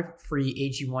 5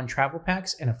 free AG1 travel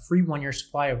packs and a free 1-year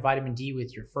supply of vitamin D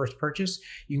with your first purchase.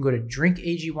 You can go to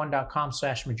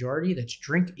drinkag1.com/majority. That's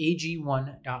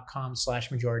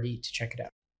drinkag1.com/majority to check it out.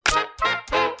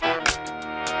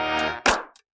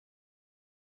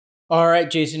 All right,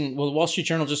 Jason. Well, the Wall Street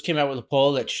Journal just came out with a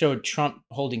poll that showed Trump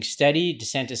holding steady.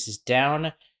 DeSantis is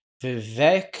down.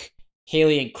 Vivek,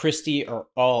 Haley, and Christie are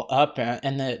all up.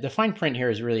 And the fine print here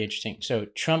is really interesting. So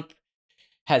Trump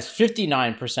has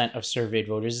 59% of surveyed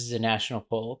voters. This is a national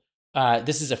poll.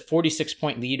 This is a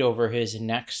 46-point lead over his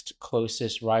next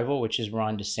closest rival, which is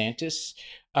Ron DeSantis.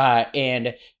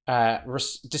 And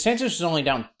DeSantis was only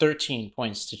down 13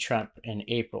 points to Trump in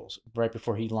April, right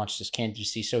before he launched his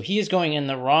candidacy. So he is going in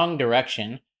the wrong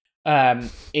direction. And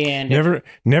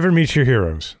never meet your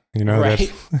heroes.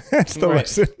 Right? That's the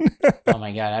lesson. Oh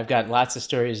my God, I've got lots of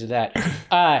stories of that.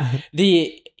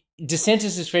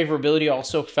 DeSantis's favorability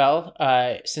also fell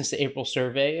since the April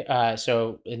survey.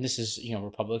 And this is,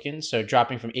 Republicans. So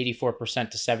dropping from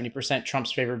 84% to 70%.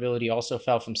 Trump's favorability also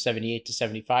fell from 78 to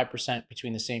 75%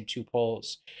 between the same two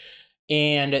polls.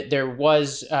 And there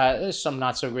was some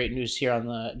not so great news here on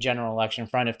the general election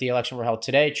front. If the election were held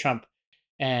today, Trump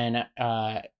and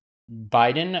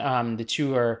Biden, the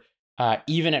two are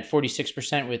even at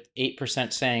 46%, with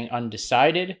 8% saying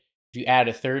undecided. If you add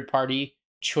a third party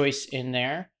choice in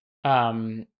there,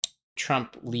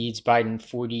 Trump leads Biden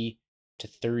 40 to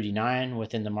 39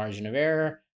 within the margin of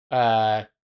error.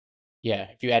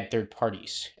 If you add third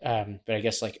parties, but I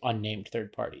guess like unnamed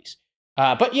third parties.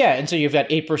 And so you've got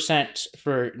 8%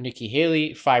 for Nikki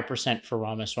Haley, 5% for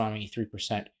Ramaswamy,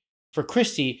 3% for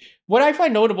Christie. What I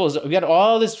find notable is we got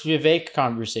all this Vivek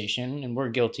conversation, and we're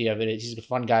guilty of it. He's a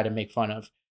fun guy to make fun of.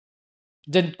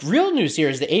 The real news here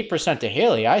is the 8% to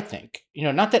Haley, I think.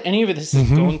 Not that any of this is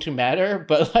going to matter,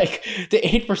 but like the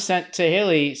 8% to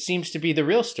Haley seems to be the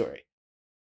real story.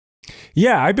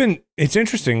 Yeah, it's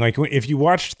interesting. Like if you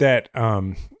watched that,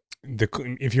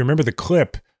 if you remember the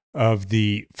clip of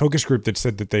the focus group that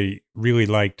said that they really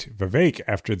liked Vivek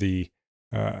after the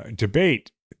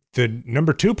debate, the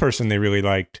number 2 person they really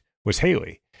liked was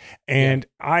Haley. And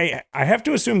I have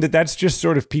to assume that that's just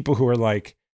sort of people who are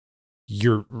like,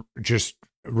 you're just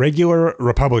regular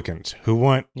Republicans who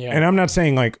want, and I'm not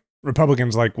saying like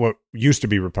Republicans like what used to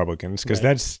be Republicans, because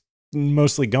that's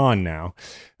mostly gone now.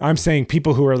 I'm saying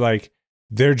people who are like,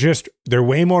 they're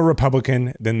way more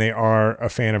Republican than they are a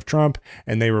fan of Trump,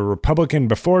 and they were Republican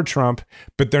before Trump,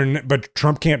 but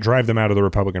Trump can't drive them out of the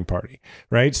Republican Party,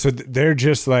 right? So they're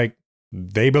just like,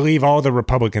 they believe all the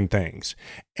Republican things.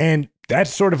 And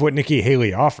that's sort of what Nikki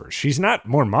Haley offers. She's not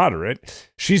more moderate.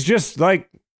 She's just like,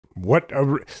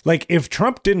 if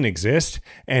Trump didn't exist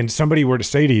and somebody were to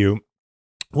say to you,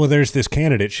 well, there's this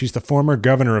candidate, she's the former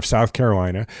governor of South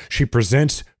Carolina. She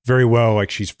presents very well,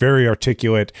 like she's very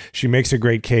articulate. She makes a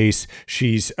great case.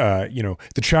 She's, the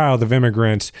child of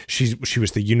immigrants. She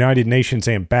was the United Nations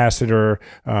ambassador.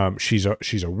 She's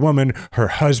a woman. Her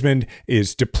husband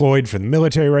is deployed for the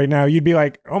military right now. You'd be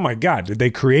like, oh my God, did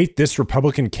they create this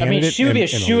Republican candidate? She would be a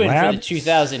shoo-in for the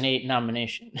 2008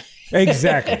 nomination.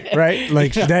 Exactly, right?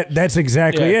 Like that's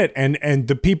exactly it. And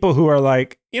the people who are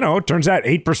like, it turns out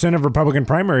 8% of Republican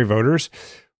primary voters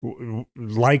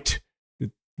liked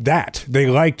that. They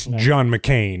liked John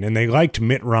McCain and they liked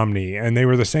Mitt Romney, and they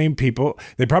were the same people.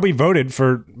 They probably voted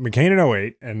for McCain in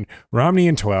 08 and Romney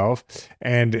in 12.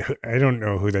 And I don't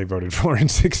know who they voted for in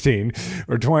 16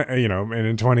 or 20, and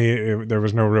in 20, there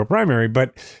was no real primary,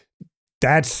 but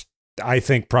that's, I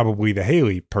think, probably the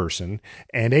Haley person,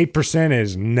 and 8%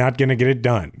 is not going to get it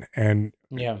done. And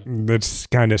that's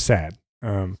kind of sad.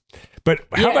 But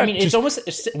how about it's almost,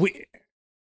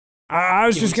 I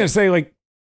was just going to say, like,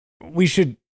 we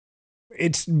should,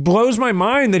 it blows my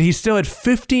mind that he's still at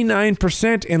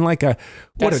 59% in like a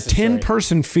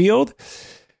 10-person field.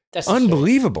 That's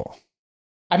unbelievable.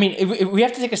 I mean, we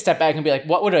have to take a step back and be like,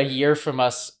 what would a year from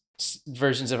us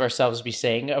versions of ourselves be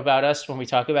saying about us when we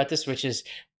talk about this, which is,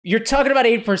 you're talking about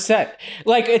 8%.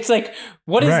 Like, it's like,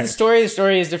 what is the story? The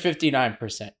story is the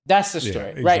 59%. That's the story,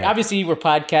 exactly. Right? Obviously, we're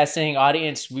podcasting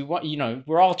audience. We want,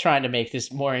 we're all trying to make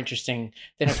this more interesting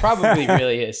than it probably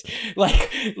really is.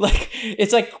 Like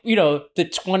it's like, the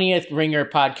 20th Ringer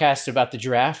podcast about the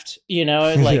draft,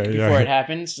 before it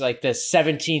happens, like the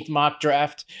 17th mock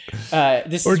draft.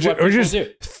 This is what people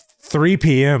do. 3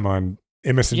 p.m. on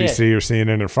MSNBC or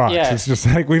CNN or Fox. It's just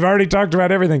like, we've already talked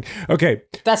about everything. Okay.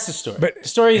 That's the story. But the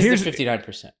story is the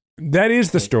 59%. That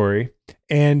is the story.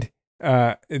 And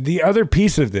the other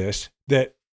piece of this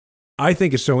that I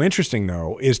think is so interesting,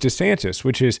 though, is DeSantis,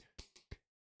 which is,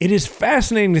 it is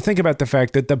fascinating to think about the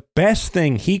fact that the best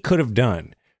thing he could have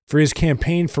done for his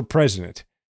campaign for president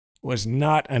was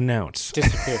not announce.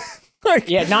 Disappear.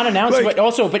 Not announce,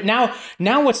 but now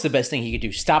what's the best thing he could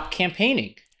do? Stop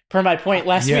campaigning. Per my point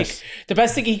last week, the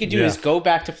best thing he could do is go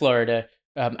back to Florida.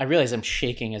 I realize I'm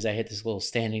shaking as I hit this little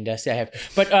standing desk I have.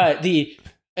 But the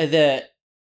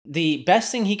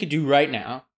best thing he could do right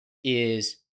now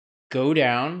is go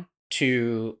down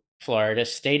to Florida,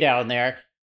 stay down there,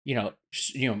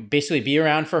 basically be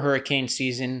around for hurricane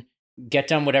season, get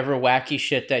done whatever wacky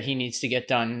shit that he needs to get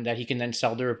done that he can then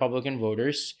sell to Republican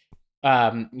voters.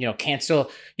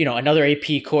 Cancel, another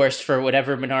AP course for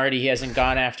whatever minority he hasn't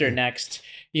gone after next.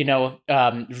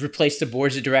 Replace the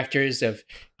boards of directors of,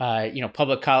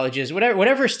 public colleges,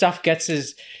 whatever stuff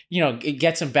gets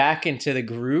gets him back into the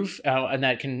groove, and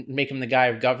that can make him the guy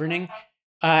of governing,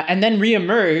 and then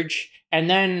reemerge, and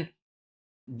then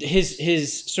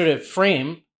his sort of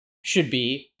frame should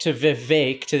be to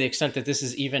Vivek, to the extent that this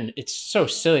is even, it's so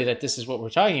silly that this is what we're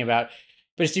talking about,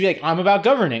 but it's to be like, I'm about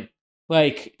governing.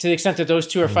 Like, to the extent that those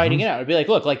two are fighting it out, it'd be like,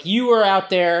 look, like you are out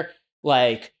there,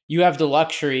 like you have the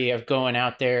luxury of going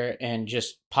out there and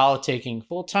just politicking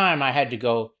full time. I had to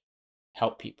go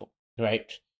help people,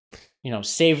 right? You know,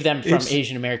 save them from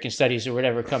Asian American studies or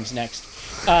whatever comes next.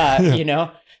 You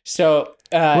know, so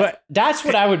that's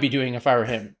what I would be doing if I were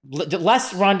him.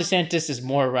 Less Ron DeSantis is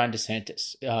more Ron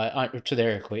DeSantis to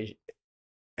their equation.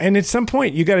 And at some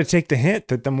point, you got to take the hint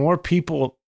that the more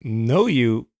people know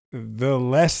you, the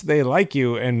less they like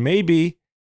you, and maybe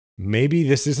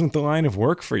this isn't the line of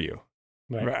work for you.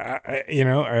 Right. You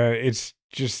know, it's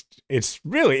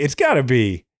got to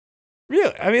be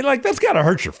real. I mean, like, that's got to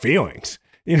hurt your feelings.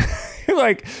 You know,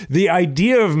 like the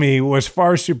idea of me was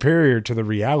far superior to the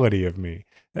reality of me.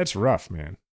 That's rough,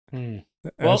 man.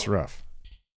 That's rough.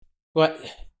 Well,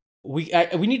 we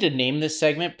need to name this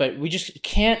segment, but we just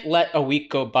can't let a week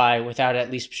go by without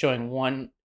at least showing one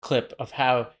clip of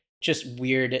how just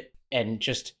weird and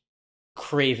just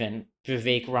craven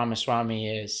Vivek Ramaswamy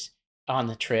is on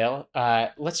the trail.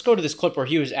 Let's go to this clip where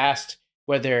he was asked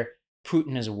whether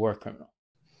Putin is a war criminal.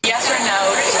 Yes or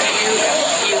no, do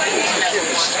you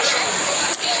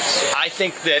I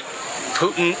think that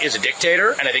Putin is a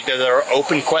dictator, and I think that there are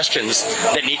open questions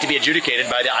that need to be adjudicated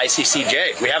by the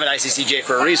ICCJ. We have an ICCJ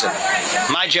for a reason.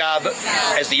 My job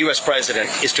as the U.S.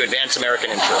 president is to advance American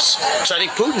interests. So I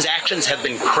think Putin's actions have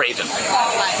been craven.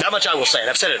 Not much I will say, and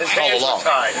I've said it all along.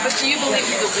 But do you believe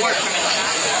he's a war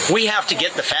criminal? We have to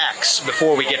get the facts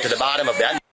before we get to the bottom of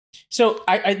that. So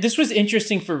this was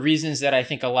interesting for reasons that I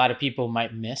think a lot of people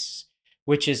might miss,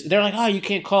 which is they're like, oh, you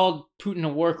can't call Putin a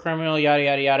war criminal, yada,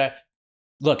 yada, yada.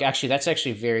 Look, actually, that's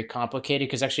actually very complicated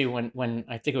because actually when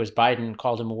I think it was Biden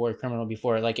called him a war criminal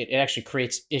before, like it actually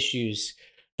creates issues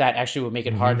that actually would make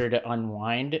it harder to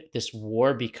unwind this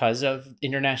war because of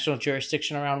international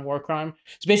jurisdiction around war crime.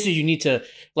 So basically you need to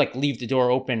like leave the door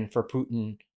open for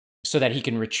Putin so that he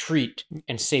can retreat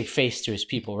and save face to his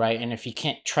people, right? And if he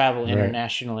can't travel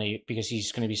internationally because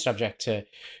he's going to be subject to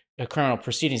criminal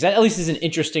proceedings, that at least is an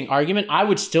interesting argument. I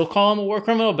would still call him a war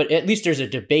criminal, but at least there's a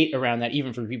debate around that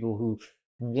even for people who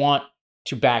want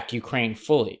to back Ukraine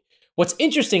fully. What's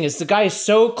interesting is the guy is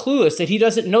so clueless that he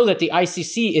doesn't know that the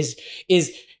ICC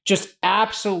is just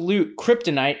absolute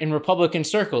kryptonite in Republican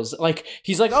circles. Like,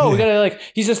 he's like, oh, we gotta, like,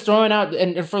 he's just throwing out,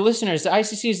 and for listeners, the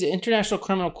ICC is the International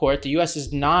Criminal Court. The U.S.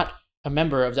 is not a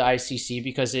member of the ICC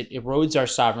because it erodes our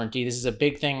sovereignty. This is a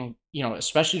big thing, you know,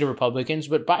 especially to Republicans,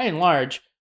 but by and large,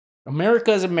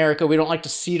 America is America. We don't like to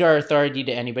cede our authority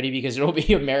to anybody because it'll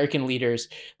be American leaders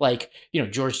like, you know,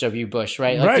 George W. Bush,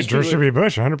 right? Like right, George W.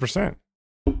 Bush, 100%.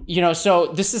 You know, so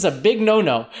this is a big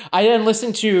no-no. I then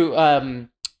listened to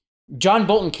John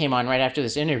Bolton came on right after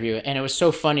this interview, and it was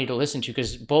so funny to listen to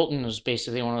because Bolton was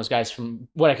basically one of those guys from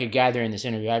what I could gather in this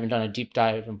interview. I haven't done a deep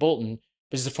dive on Bolton,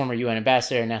 but he's the former UN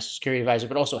ambassador and national security advisor,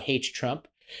 but also hates Trump.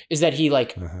 Is that he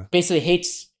like basically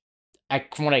hates,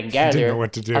 from what I can gather, didn't know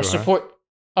what to do, our support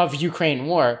of Ukraine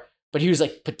war, but he was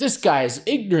like, but this guy is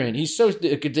ignorant. He's so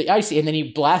the ICC, and then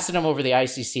he blasted him over the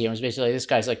ICC and was basically like, this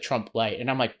guy's like Trump light. And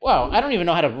I'm like, wow, I don't even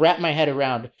know how to wrap my head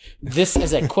around this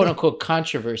as a quote unquote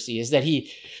controversy. Is that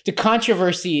the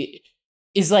controversy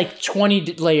is like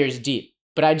 20 layers deep,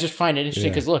 but I just find it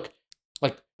interesting because look,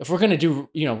 like if we're gonna do,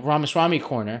 you know, Ramaswamy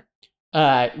corner,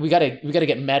 we gotta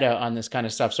get meta on this kind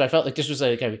of stuff. So I felt like this was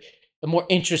like a more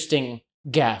interesting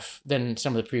gaffe than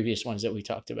some of the previous ones that we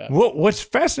talked about. Well, what's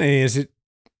fascinating is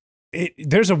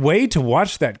there's a way to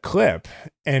watch that clip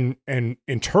and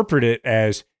interpret it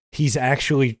as he's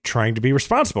actually trying to be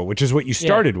responsible, which is what you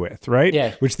started with, right?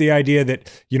 Yeah. Which the idea that,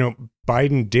 you know,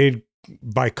 Biden did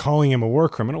by calling him a war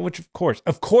criminal, which of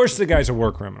course the guy's a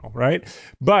war criminal, right?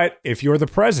 But if you're the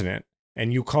president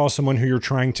and you call someone who you're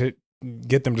trying to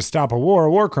get them to stop a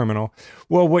war criminal,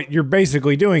 well, what you're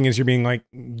basically doing is you're being like,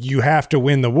 you have to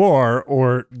win the war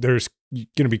or there's going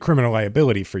to be criminal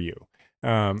liability for you.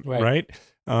 Right.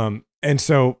 And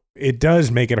so it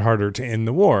does make it harder to end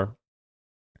the war.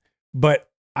 But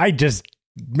I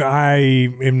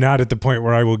am not at the point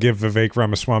where I will give Vivek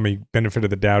Ramaswamy benefit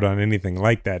of the doubt on anything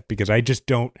like that, because I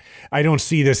don't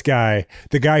see this guy,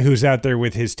 the guy who's out there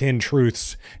with his 10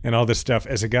 truths and all this stuff,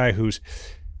 as a guy who's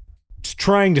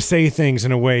trying to say things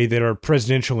in a way that are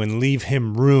presidential and leave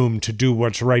him room to do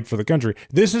what's right for the country.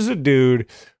 This is a dude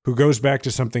who goes back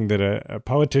to something that a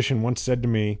politician once said to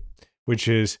me, which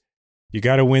is, you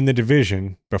got to win the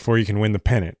division before you can win the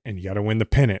pennant, and you got to win the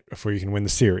pennant before you can win the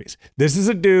series. This is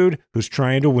a dude who's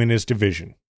trying to win his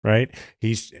division, right?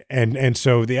 And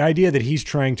so the idea that he's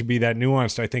trying to be that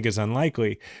nuanced, I think, is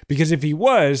unlikely, because if he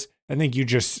was, I think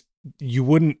you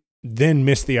wouldn't then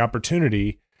missed the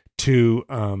opportunity to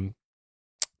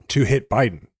hit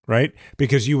Biden, right?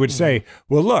 Because you would say,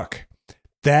 well, look,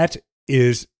 that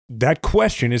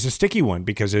question is a sticky one,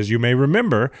 because as you may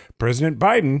remember, President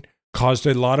Biden caused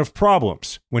a lot of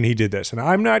problems when he did this, and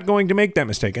I'm not going to make that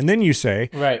mistake. And then you say,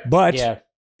 right, but yeah.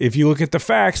 If you look at the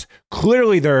facts,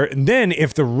 clearly then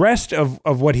if the rest of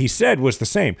what he said was the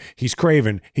same, he's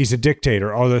craven, he's a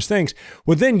dictator, all those things,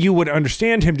 well, then you would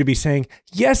understand him to be saying,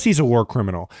 yes, he's a war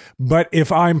criminal. But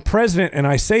if I'm president and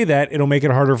I say that, it'll make it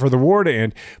harder for the war to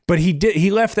end. But he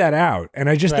left that out. And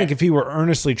I just think if he were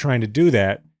earnestly trying to do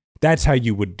that, that's how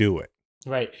you would do it.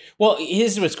 Right. Well,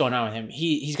 here's what's going on with him.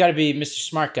 He's got to be Mr.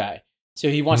 Smart Guy. So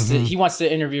he wants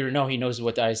the interviewer to know he knows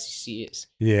what the ICC is.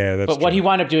 Yeah, that's But what he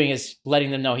wound up doing is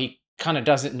letting them know he kind of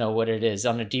doesn't know what it is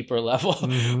on a deeper level.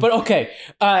 But okay,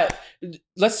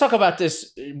 let's talk about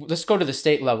this. Let's go to the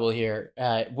state level here.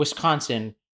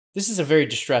 Wisconsin, this is a very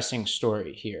distressing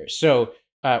story here. So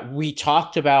we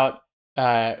talked about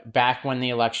back when the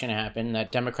election happened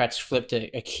that Democrats flipped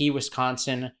a key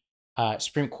Wisconsin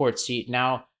Supreme Court seat.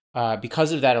 Now,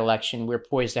 because of that election, we're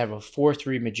poised to have a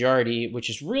 4-3 majority, which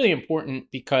is really important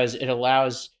because it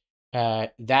allows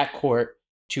that court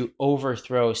to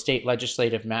overthrow state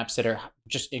legislative maps that are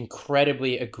just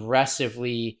incredibly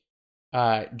aggressively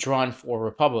drawn for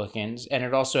Republicans. And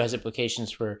it also has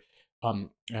implications for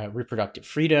reproductive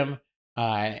freedom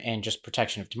and just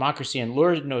protection of democracy and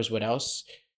Lord knows what else.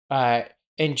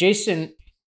 And Jason,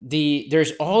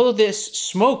 there's all of this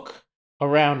smoke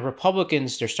around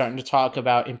Republicans. They're starting to talk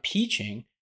about impeaching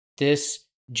this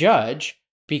judge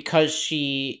because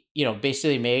she,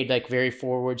 basically made like very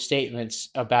forward statements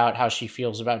about how she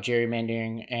feels about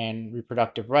gerrymandering and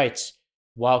reproductive rights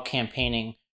while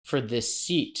campaigning for this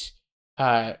seat.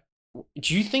 Do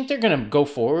you think they're going to go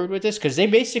forward with this? Because they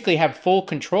basically have full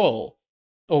control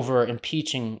over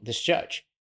impeaching this judge.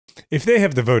 If they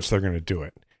have the votes, they're going to do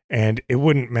it. And it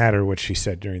wouldn't matter what she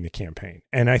said during the campaign.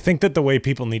 And I think that the way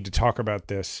people need to talk about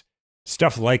this,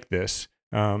 stuff like this,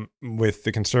 with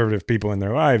the conservative people in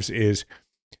their lives is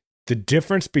the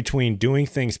difference between doing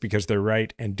things because they're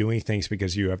right and doing things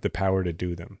because you have the power to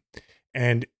do them.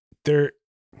 And there,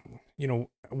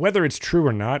 whether it's true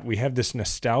or not, we have this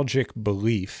nostalgic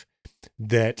belief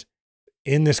that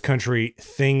in this country,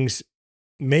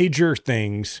 major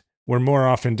things were more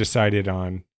often decided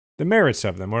on the merits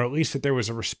of them, or at least that there was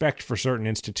a respect for certain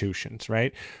institutions,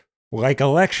 right? Like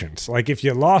elections. Like if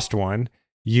you lost one,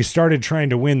 you started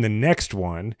trying to win the next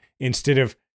one instead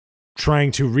of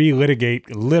trying to relitigate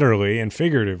literally and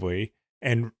figuratively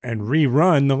and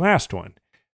rerun the last one,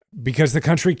 because the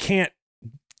country can't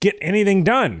get anything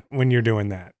done when you're doing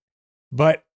that.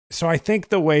 But so I think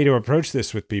the way to approach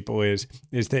this with people is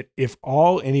that if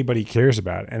all anybody cares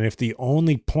about, and if the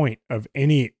only point of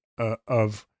any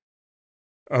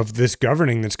of this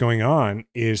governing that's going on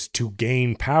is to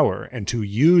gain power and to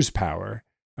use power,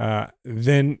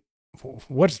 then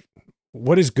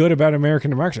what is good about American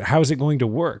democracy? How is it going to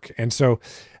work? And so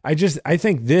I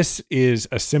think this is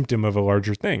a symptom of a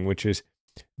larger thing, which is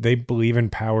they believe in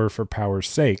power for power's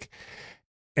sake.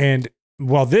 And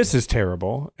while this is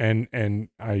terrible, and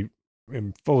I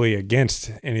am fully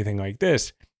against anything like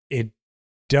this, it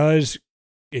does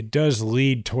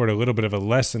lead toward a little bit of a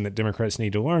lesson that Democrats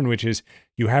need to learn, which is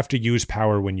you have to use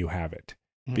power when you have it,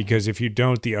 because if you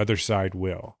don't, the other side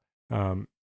will.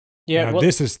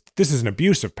 This is an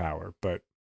abuse of power, but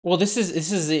this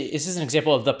is an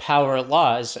example of the power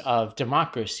laws of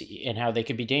democracy and how they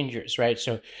could be dangerous, right?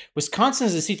 So Wisconsin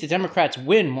is a seat that Democrats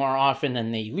win more often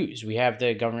than they lose. We have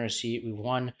the governor's seat. We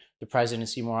won the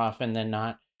presidency more often than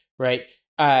not, right?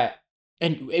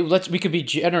 We could be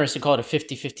generous and call it a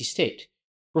 50-50 state.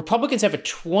 Republicans have a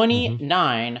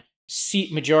 29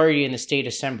 seat majority in the state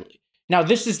assembly. Now,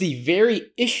 this is the very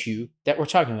issue that we're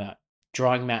talking about,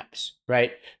 drawing maps,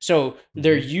 right? So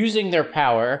they're using their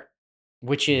power,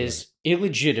 which is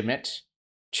illegitimate,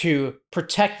 to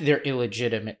protect their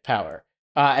illegitimate power.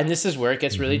 And this is where it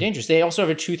gets really dangerous. They also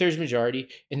have a 2/3 majority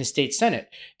in the state Senate.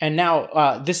 And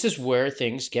now this is where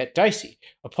things get dicey.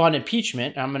 Upon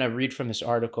impeachment, I'm going to read from this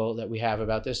article that we have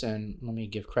about this, and let me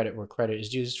give credit where credit is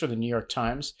due. This is from the New York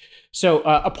Times. So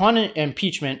upon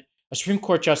impeachment, a Supreme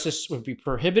Court justice would be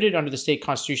prohibited under the state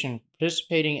constitution from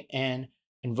participating in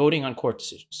and voting on court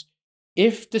decisions.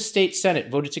 If the state Senate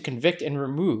voted to convict and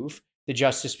remove the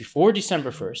justice before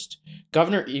December 1st,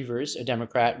 Governor Evers, a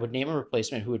Democrat, would name a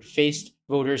replacement who would face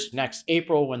voters next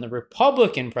April when the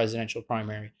Republican presidential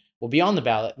primary will be on the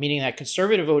ballot, meaning that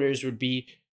conservative voters would be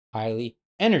highly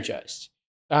energized.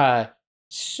 And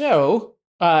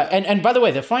by the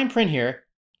way, the fine print here,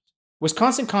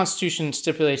 Wisconsin Constitution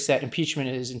stipulates that impeachment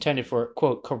is intended for,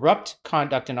 quote, corrupt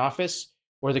conduct in office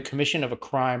or the commission of a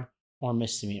crime or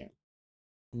misdemeanor.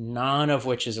 None of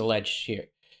which is alleged here.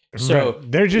 So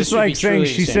right. They're just like saying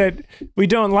she said, we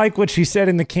don't like what she said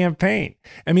in the campaign.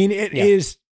 I mean, it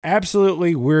is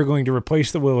absolutely, we're going to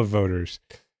replace the will of voters.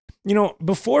 You know,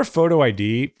 before photo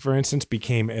ID, for instance,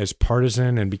 became as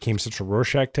partisan and became such a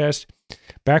Rorschach test,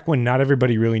 back when not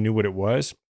everybody really knew what it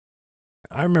was,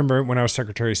 I remember when I was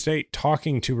Secretary of State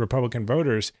talking to Republican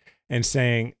voters and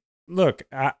saying, look,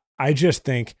 I just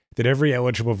think that every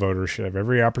eligible voter should have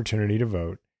every opportunity to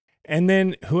vote. And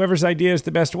then whoever's idea is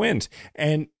the best wins.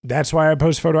 And that's why I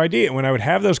opposed photo ID. And when I would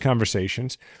have those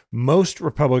conversations, most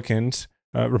Republican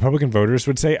voters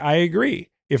would say, I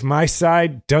agree. If my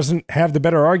side doesn't have the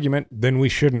better argument, then we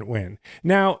shouldn't win.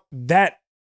 Now, that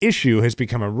issue has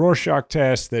become a Rorschach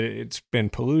test, that it's been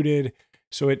polluted,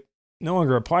 so it no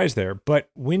longer applies there. But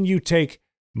when you take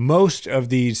most of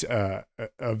these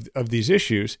of these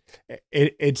issues,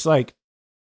 it's like,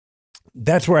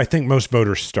 that's where I think most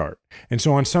voters start. And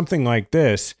so on something like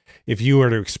this, if you were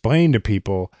to explain to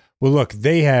people, well, look,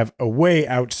 they have a way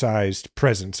outsized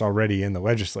presence already in the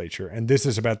legislature, and this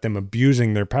is about them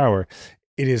abusing their power.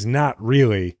 It is not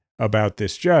really about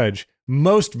this judge.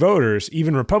 Most voters,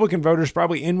 even Republican voters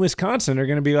probably in Wisconsin, are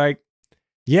going to be like,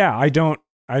 yeah, I don't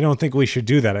think we should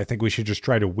do that. I think we should just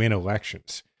try to win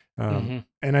elections. And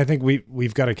I think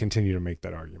we've got to continue to make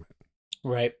that argument.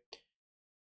 Right.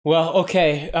 Well,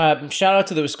 okay. Shout out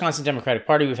to the Wisconsin Democratic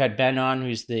Party. We've had Ben on,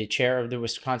 who's the chair of the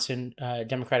Wisconsin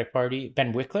Democratic Party,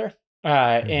 Ben Wickler.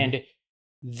 And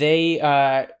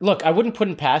they, look, I wouldn't put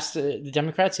it past the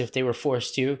Democrats if they were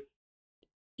forced to,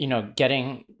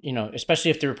 getting, especially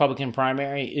if the Republican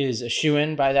primary is a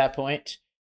shoo-in by that point,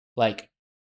 like,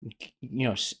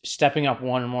 stepping up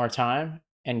one more time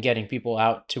and getting people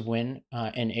out to win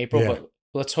in April. Yeah. But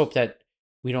let's hope that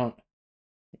we don't,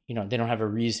 they don't have a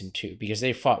reason to, because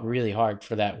they fought really hard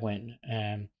for that win.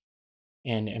 And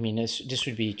I mean, this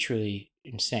would be truly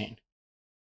insane.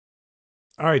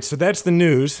 All right. So that's the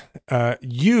news.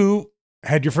 You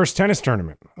had your first tennis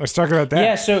tournament. Let's talk about that.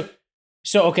 Yeah.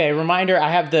 So okay. Reminder, I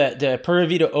have the Pura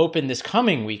Vida Open this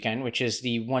coming weekend, which is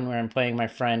the one where I'm playing my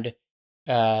friend,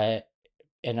 and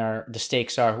the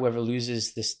stakes are whoever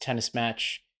loses this tennis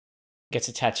match gets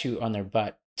a tattoo on their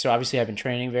butt. So obviously I've been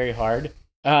training very hard.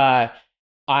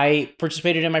 I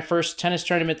participated in my first tennis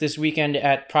tournament this weekend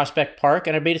at Prospect Park,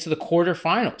 and I made it to the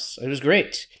quarterfinals. It was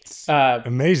great.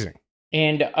 Amazing.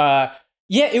 And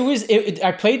it was.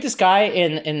 I played this guy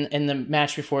in the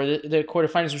match before the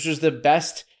quarterfinals, which was the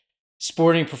best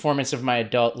sporting performance of my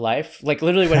adult life. Like,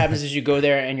 literally what happens is you go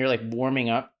there and you're like warming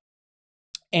up,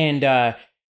 and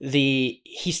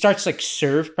he starts like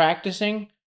serve practicing.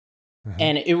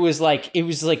 And it was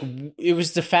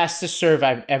the fastest serve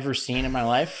I've ever seen in my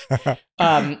life.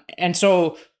 And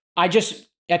so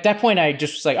at that point, I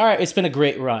just was like, all right, it's been a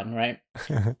great run. Right.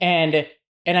 And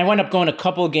I wound up going a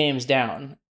couple of games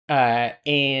down,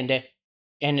 and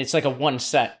it's like a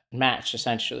 1-set match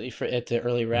essentially at the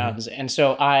early rounds. And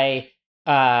so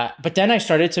but then I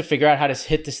started to figure out how to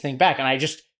hit this thing back, and I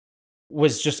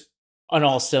was just on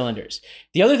all cylinders.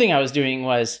 The other thing I was doing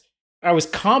was I was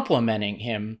complimenting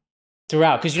him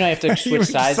throughout, because I have to switch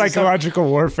sides. Psychological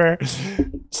warfare.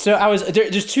 So I was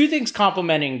there's two things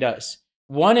complimenting does.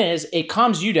 One is it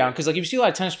calms you down, because like if you see a lot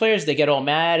of tennis players, they get all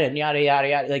mad and yada yada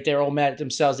yada, like they're all mad at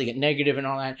themselves, they get negative and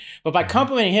all that. But by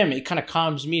complimenting him, it kind of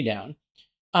calms me down.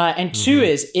 And two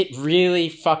is it really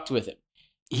fucked with him.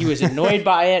 He was annoyed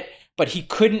by it, but he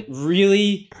couldn't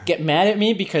really get mad at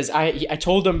me, because I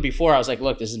told him before, I was like,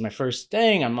 look, this is my first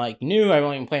thing. I'm like new. I've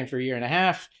only been playing for a year and a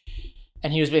half.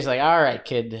 And he was basically like, all right,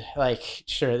 kid, like,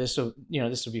 sure, this will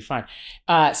be fine.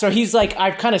 So he's like,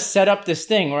 I've kind of set up this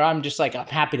thing where I'm just like, I'm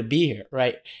happy to be here,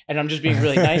 right? And I'm just being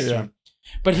really nice to him.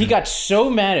 But he got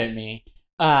so mad at me,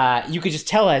 you could just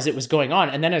tell as it was going on.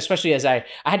 And then especially as I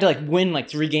had to like win like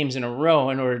 3 games in a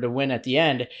row in order to win at the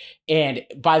end. And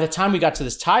by the time we got to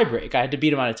this tie break, I had to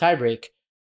beat him on a tie break.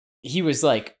 He was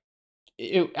like,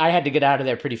 I had to get out of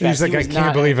there pretty fast. He's like, I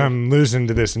can't believe I'm losing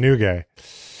to this new guy.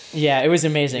 Yeah, it was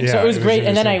amazing. Yeah, so it was great.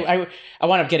 And then I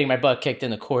wound up getting my butt kicked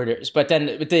in the quarters. But then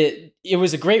it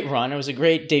was a great run. It was a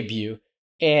great debut.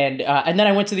 And then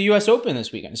I went to the U.S. Open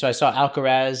this weekend. So I saw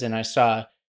Alcaraz, and I saw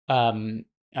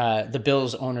the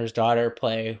Bills owner's daughter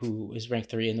play, who is ranked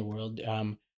 3 in the world.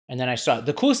 And then I saw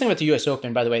the coolest thing about the U.S.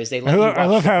 Open, by the way, is they let I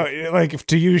love how, like,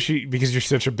 to you, because you're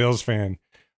such a Bills fan,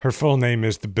 her full name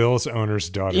is the Bills owner's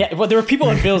daughter. Yeah, well, there were people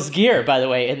in Bills gear, by the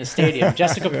way, in the stadium.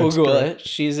 Jessica Pegula,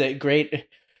 she's a great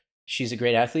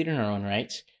athlete in her own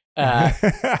right.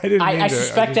 I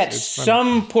suspect that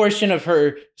some portion of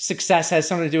her success has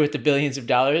something to do with the billions of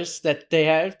dollars that they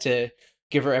have to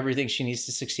give her everything she needs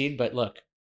to succeed. But look,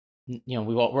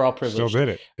 we're all privileged. Still did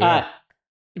it. Yeah.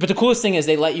 But the coolest thing is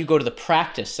they let you go to the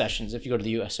practice sessions if you go to the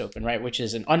U.S. Open, right? Which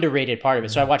is an underrated part of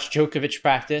it. So I watched Djokovic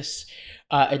practice,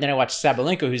 and then I watched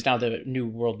Sabalenka, who's now the new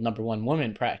world #1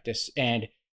 woman, practice. And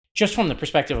just from the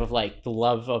perspective of like the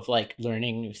love of like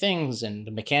learning new things and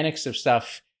the mechanics of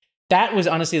stuff, that was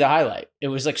honestly the highlight. It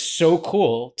was like so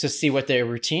cool to see what their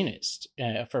routine is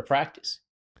for practice.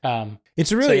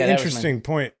 It's a really interesting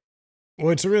point. Well,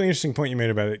 it's a really interesting point you made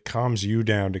about it calms you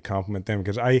down to compliment them,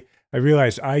 because I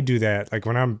realize I do that. Like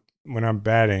when I'm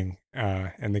batting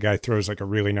and the guy throws like a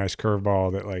really nice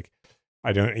curveball that like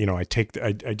I don't,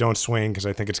 I don't swing because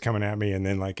I think it's coming at me, and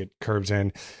then like it curves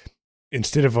in.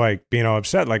 Instead of like being all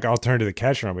upset, like I'll turn to the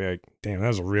catcher and I'll be like, damn, that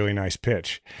was a really nice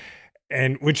pitch.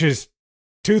 And which is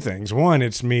two things. One,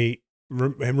 it's me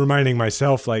reminding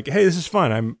myself like, hey, this is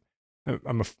fun.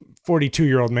 I'm a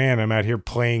 42-year-old man. I'm out here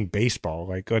playing baseball.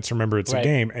 Like, let's remember it's a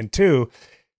game. And two,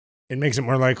 it makes it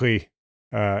more likely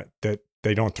that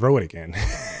they don't throw it again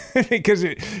because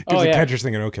the catcher's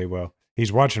thinking, okay, well,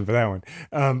 he's watching for that one.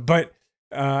 But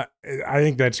I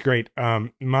think that's great.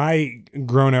 My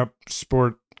grown-up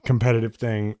sport competitive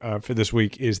thing for this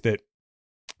week is that,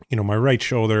 my right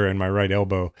shoulder and my right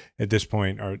elbow at this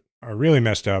point are really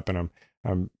messed up, and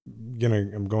I'm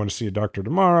going to see a doctor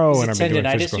tomorrow, and I'm doing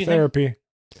physical therapy.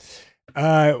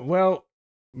 Well,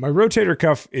 my rotator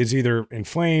cuff is either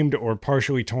inflamed or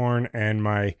partially torn, and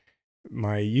my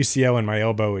UCL in my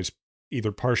elbow is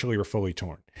either partially or fully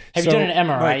torn. Have you done an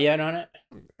MRI yet on it?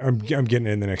 I'm getting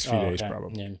it in the next few days,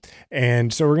 probably. Yeah.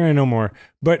 And so we're going to know more.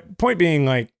 But point being,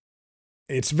 like,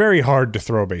 it's very hard to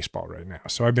throw a baseball right now.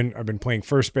 So I've been playing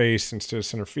first base instead of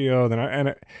center field.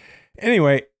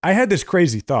 Anyway, I had this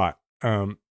crazy thought. I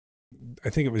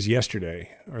think it was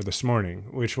yesterday or this morning,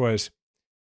 which was,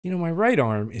 my right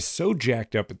arm is so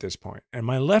jacked up at this point, and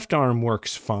my left arm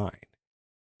works fine.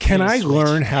 Can I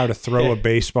learn how to throw a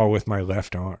baseball with my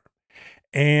left arm?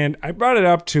 And I brought it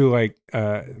up to like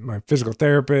my physical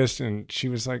therapist, and she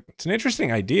was like, it's an interesting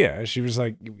idea. She was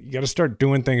like, you got to start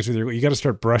doing things you got to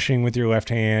start brushing with your left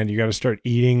hand. You got to start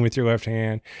eating with your left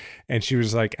hand. And she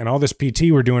was like, and all this PT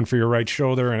we're doing for your right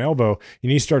shoulder and elbow, you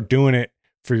need to start doing it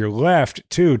for your left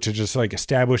too, to just like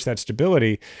establish that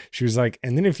stability. She was like,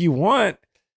 and then if you want,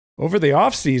 over the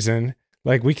off season,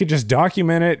 like we could just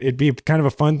document it. It'd be kind of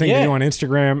a fun thing to do on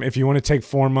Instagram if you want to take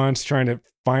 4 months trying to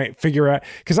figure out.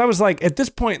 Because I was like, at this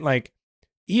point, like,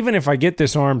 even if I get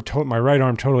this arm, my right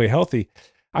arm totally healthy,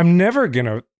 I'm never going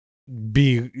to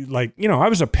be like, I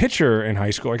was a pitcher in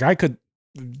high school. Like I could,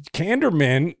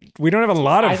 Canderman, we don't have a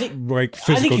lot of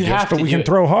physical gifts, but we can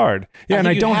throw hard. Yeah, and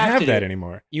I don't have that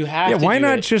anymore. You have to why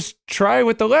not just try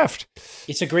with the left?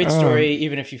 It's a great story,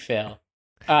 even if you fail.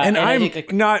 And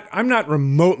I'm not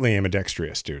remotely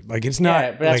ambidextrous, dude. Like it's not.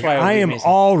 Yeah, but that's why I am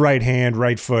all right hand,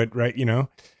 right foot, right.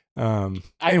 Anyway,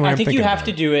 I think you have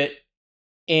to do it.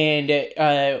 And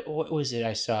what was it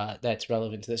I saw that's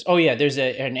relevant to this? Oh yeah, there's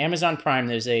an Amazon Prime.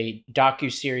 There's a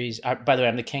docu-series. By the way,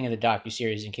 I'm the king of the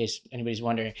docu-series, in case anybody's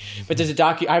wondering. But there's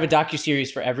I have a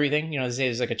docu-series for everything.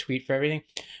 There's like a tweet for everything.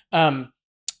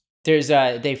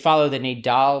 They follow the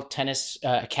Nadal Tennis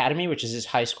Academy, which is his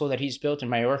high school that he's built in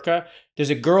Mallorca. There's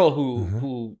a girl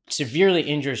who severely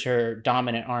injures her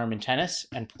dominant arm in tennis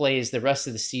and plays the rest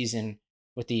of the season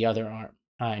with the other arm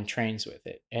and trains with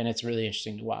it. And it's really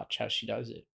interesting to watch how she does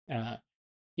it.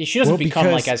 She doesn't become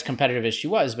like as competitive as she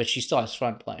was, but she still has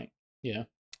fun playing. Yeah.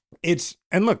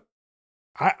 And look,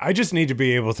 I just need to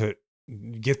be able to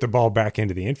get the ball back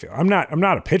into the infield. I'm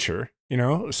not a pitcher,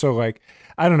 so like,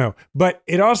 I don't know, but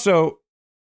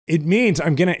it means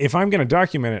if I'm going to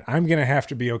document it, I'm going to have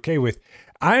to be okay with,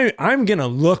 I'm going to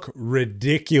look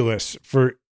ridiculous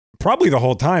for probably the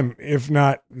whole time, if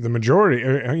not the majority,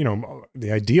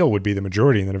 the ideal would be the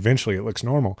majority. And then eventually it looks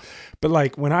normal. But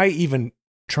like when I even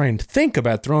try and think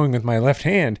about throwing with my left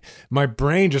hand, my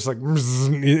brain just like,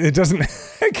 it doesn't,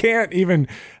 I can't even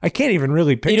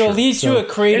really picture. It'll lead to a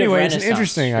creative renaissance. It's an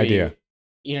interesting idea.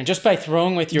 Just by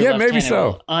throwing with your left maybe hand,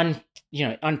 so.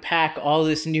 Unpack all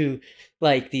this new,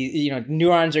 like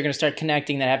neurons are going to start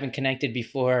connecting that haven't connected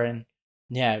before, and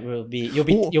you'll be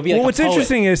like. What's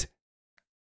interesting is,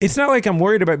 it's not like I'm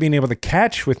worried about being able to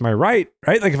catch with my right.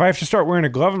 Like if I have to start wearing a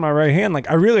glove in my right hand, like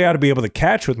I really ought to be able to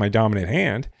catch with my dominant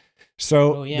hand.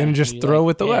 So then just throw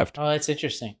with the left. Oh, that's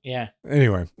interesting. Yeah.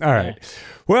 Anyway, all right.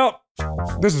 Well,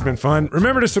 this has been fun.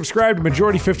 Remember to subscribe to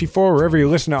Majority 54 wherever you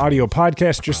listen to audio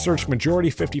podcasts. Just search Majority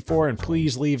 54 and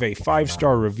please leave a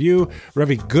 5-star review.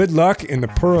 Ravi, good luck in the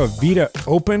Pura Vida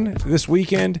Open this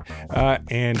weekend.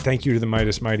 And thank you to the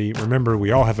Midas Mighty. Remember,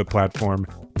 we all have a platform.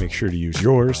 Make sure to use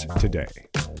yours today.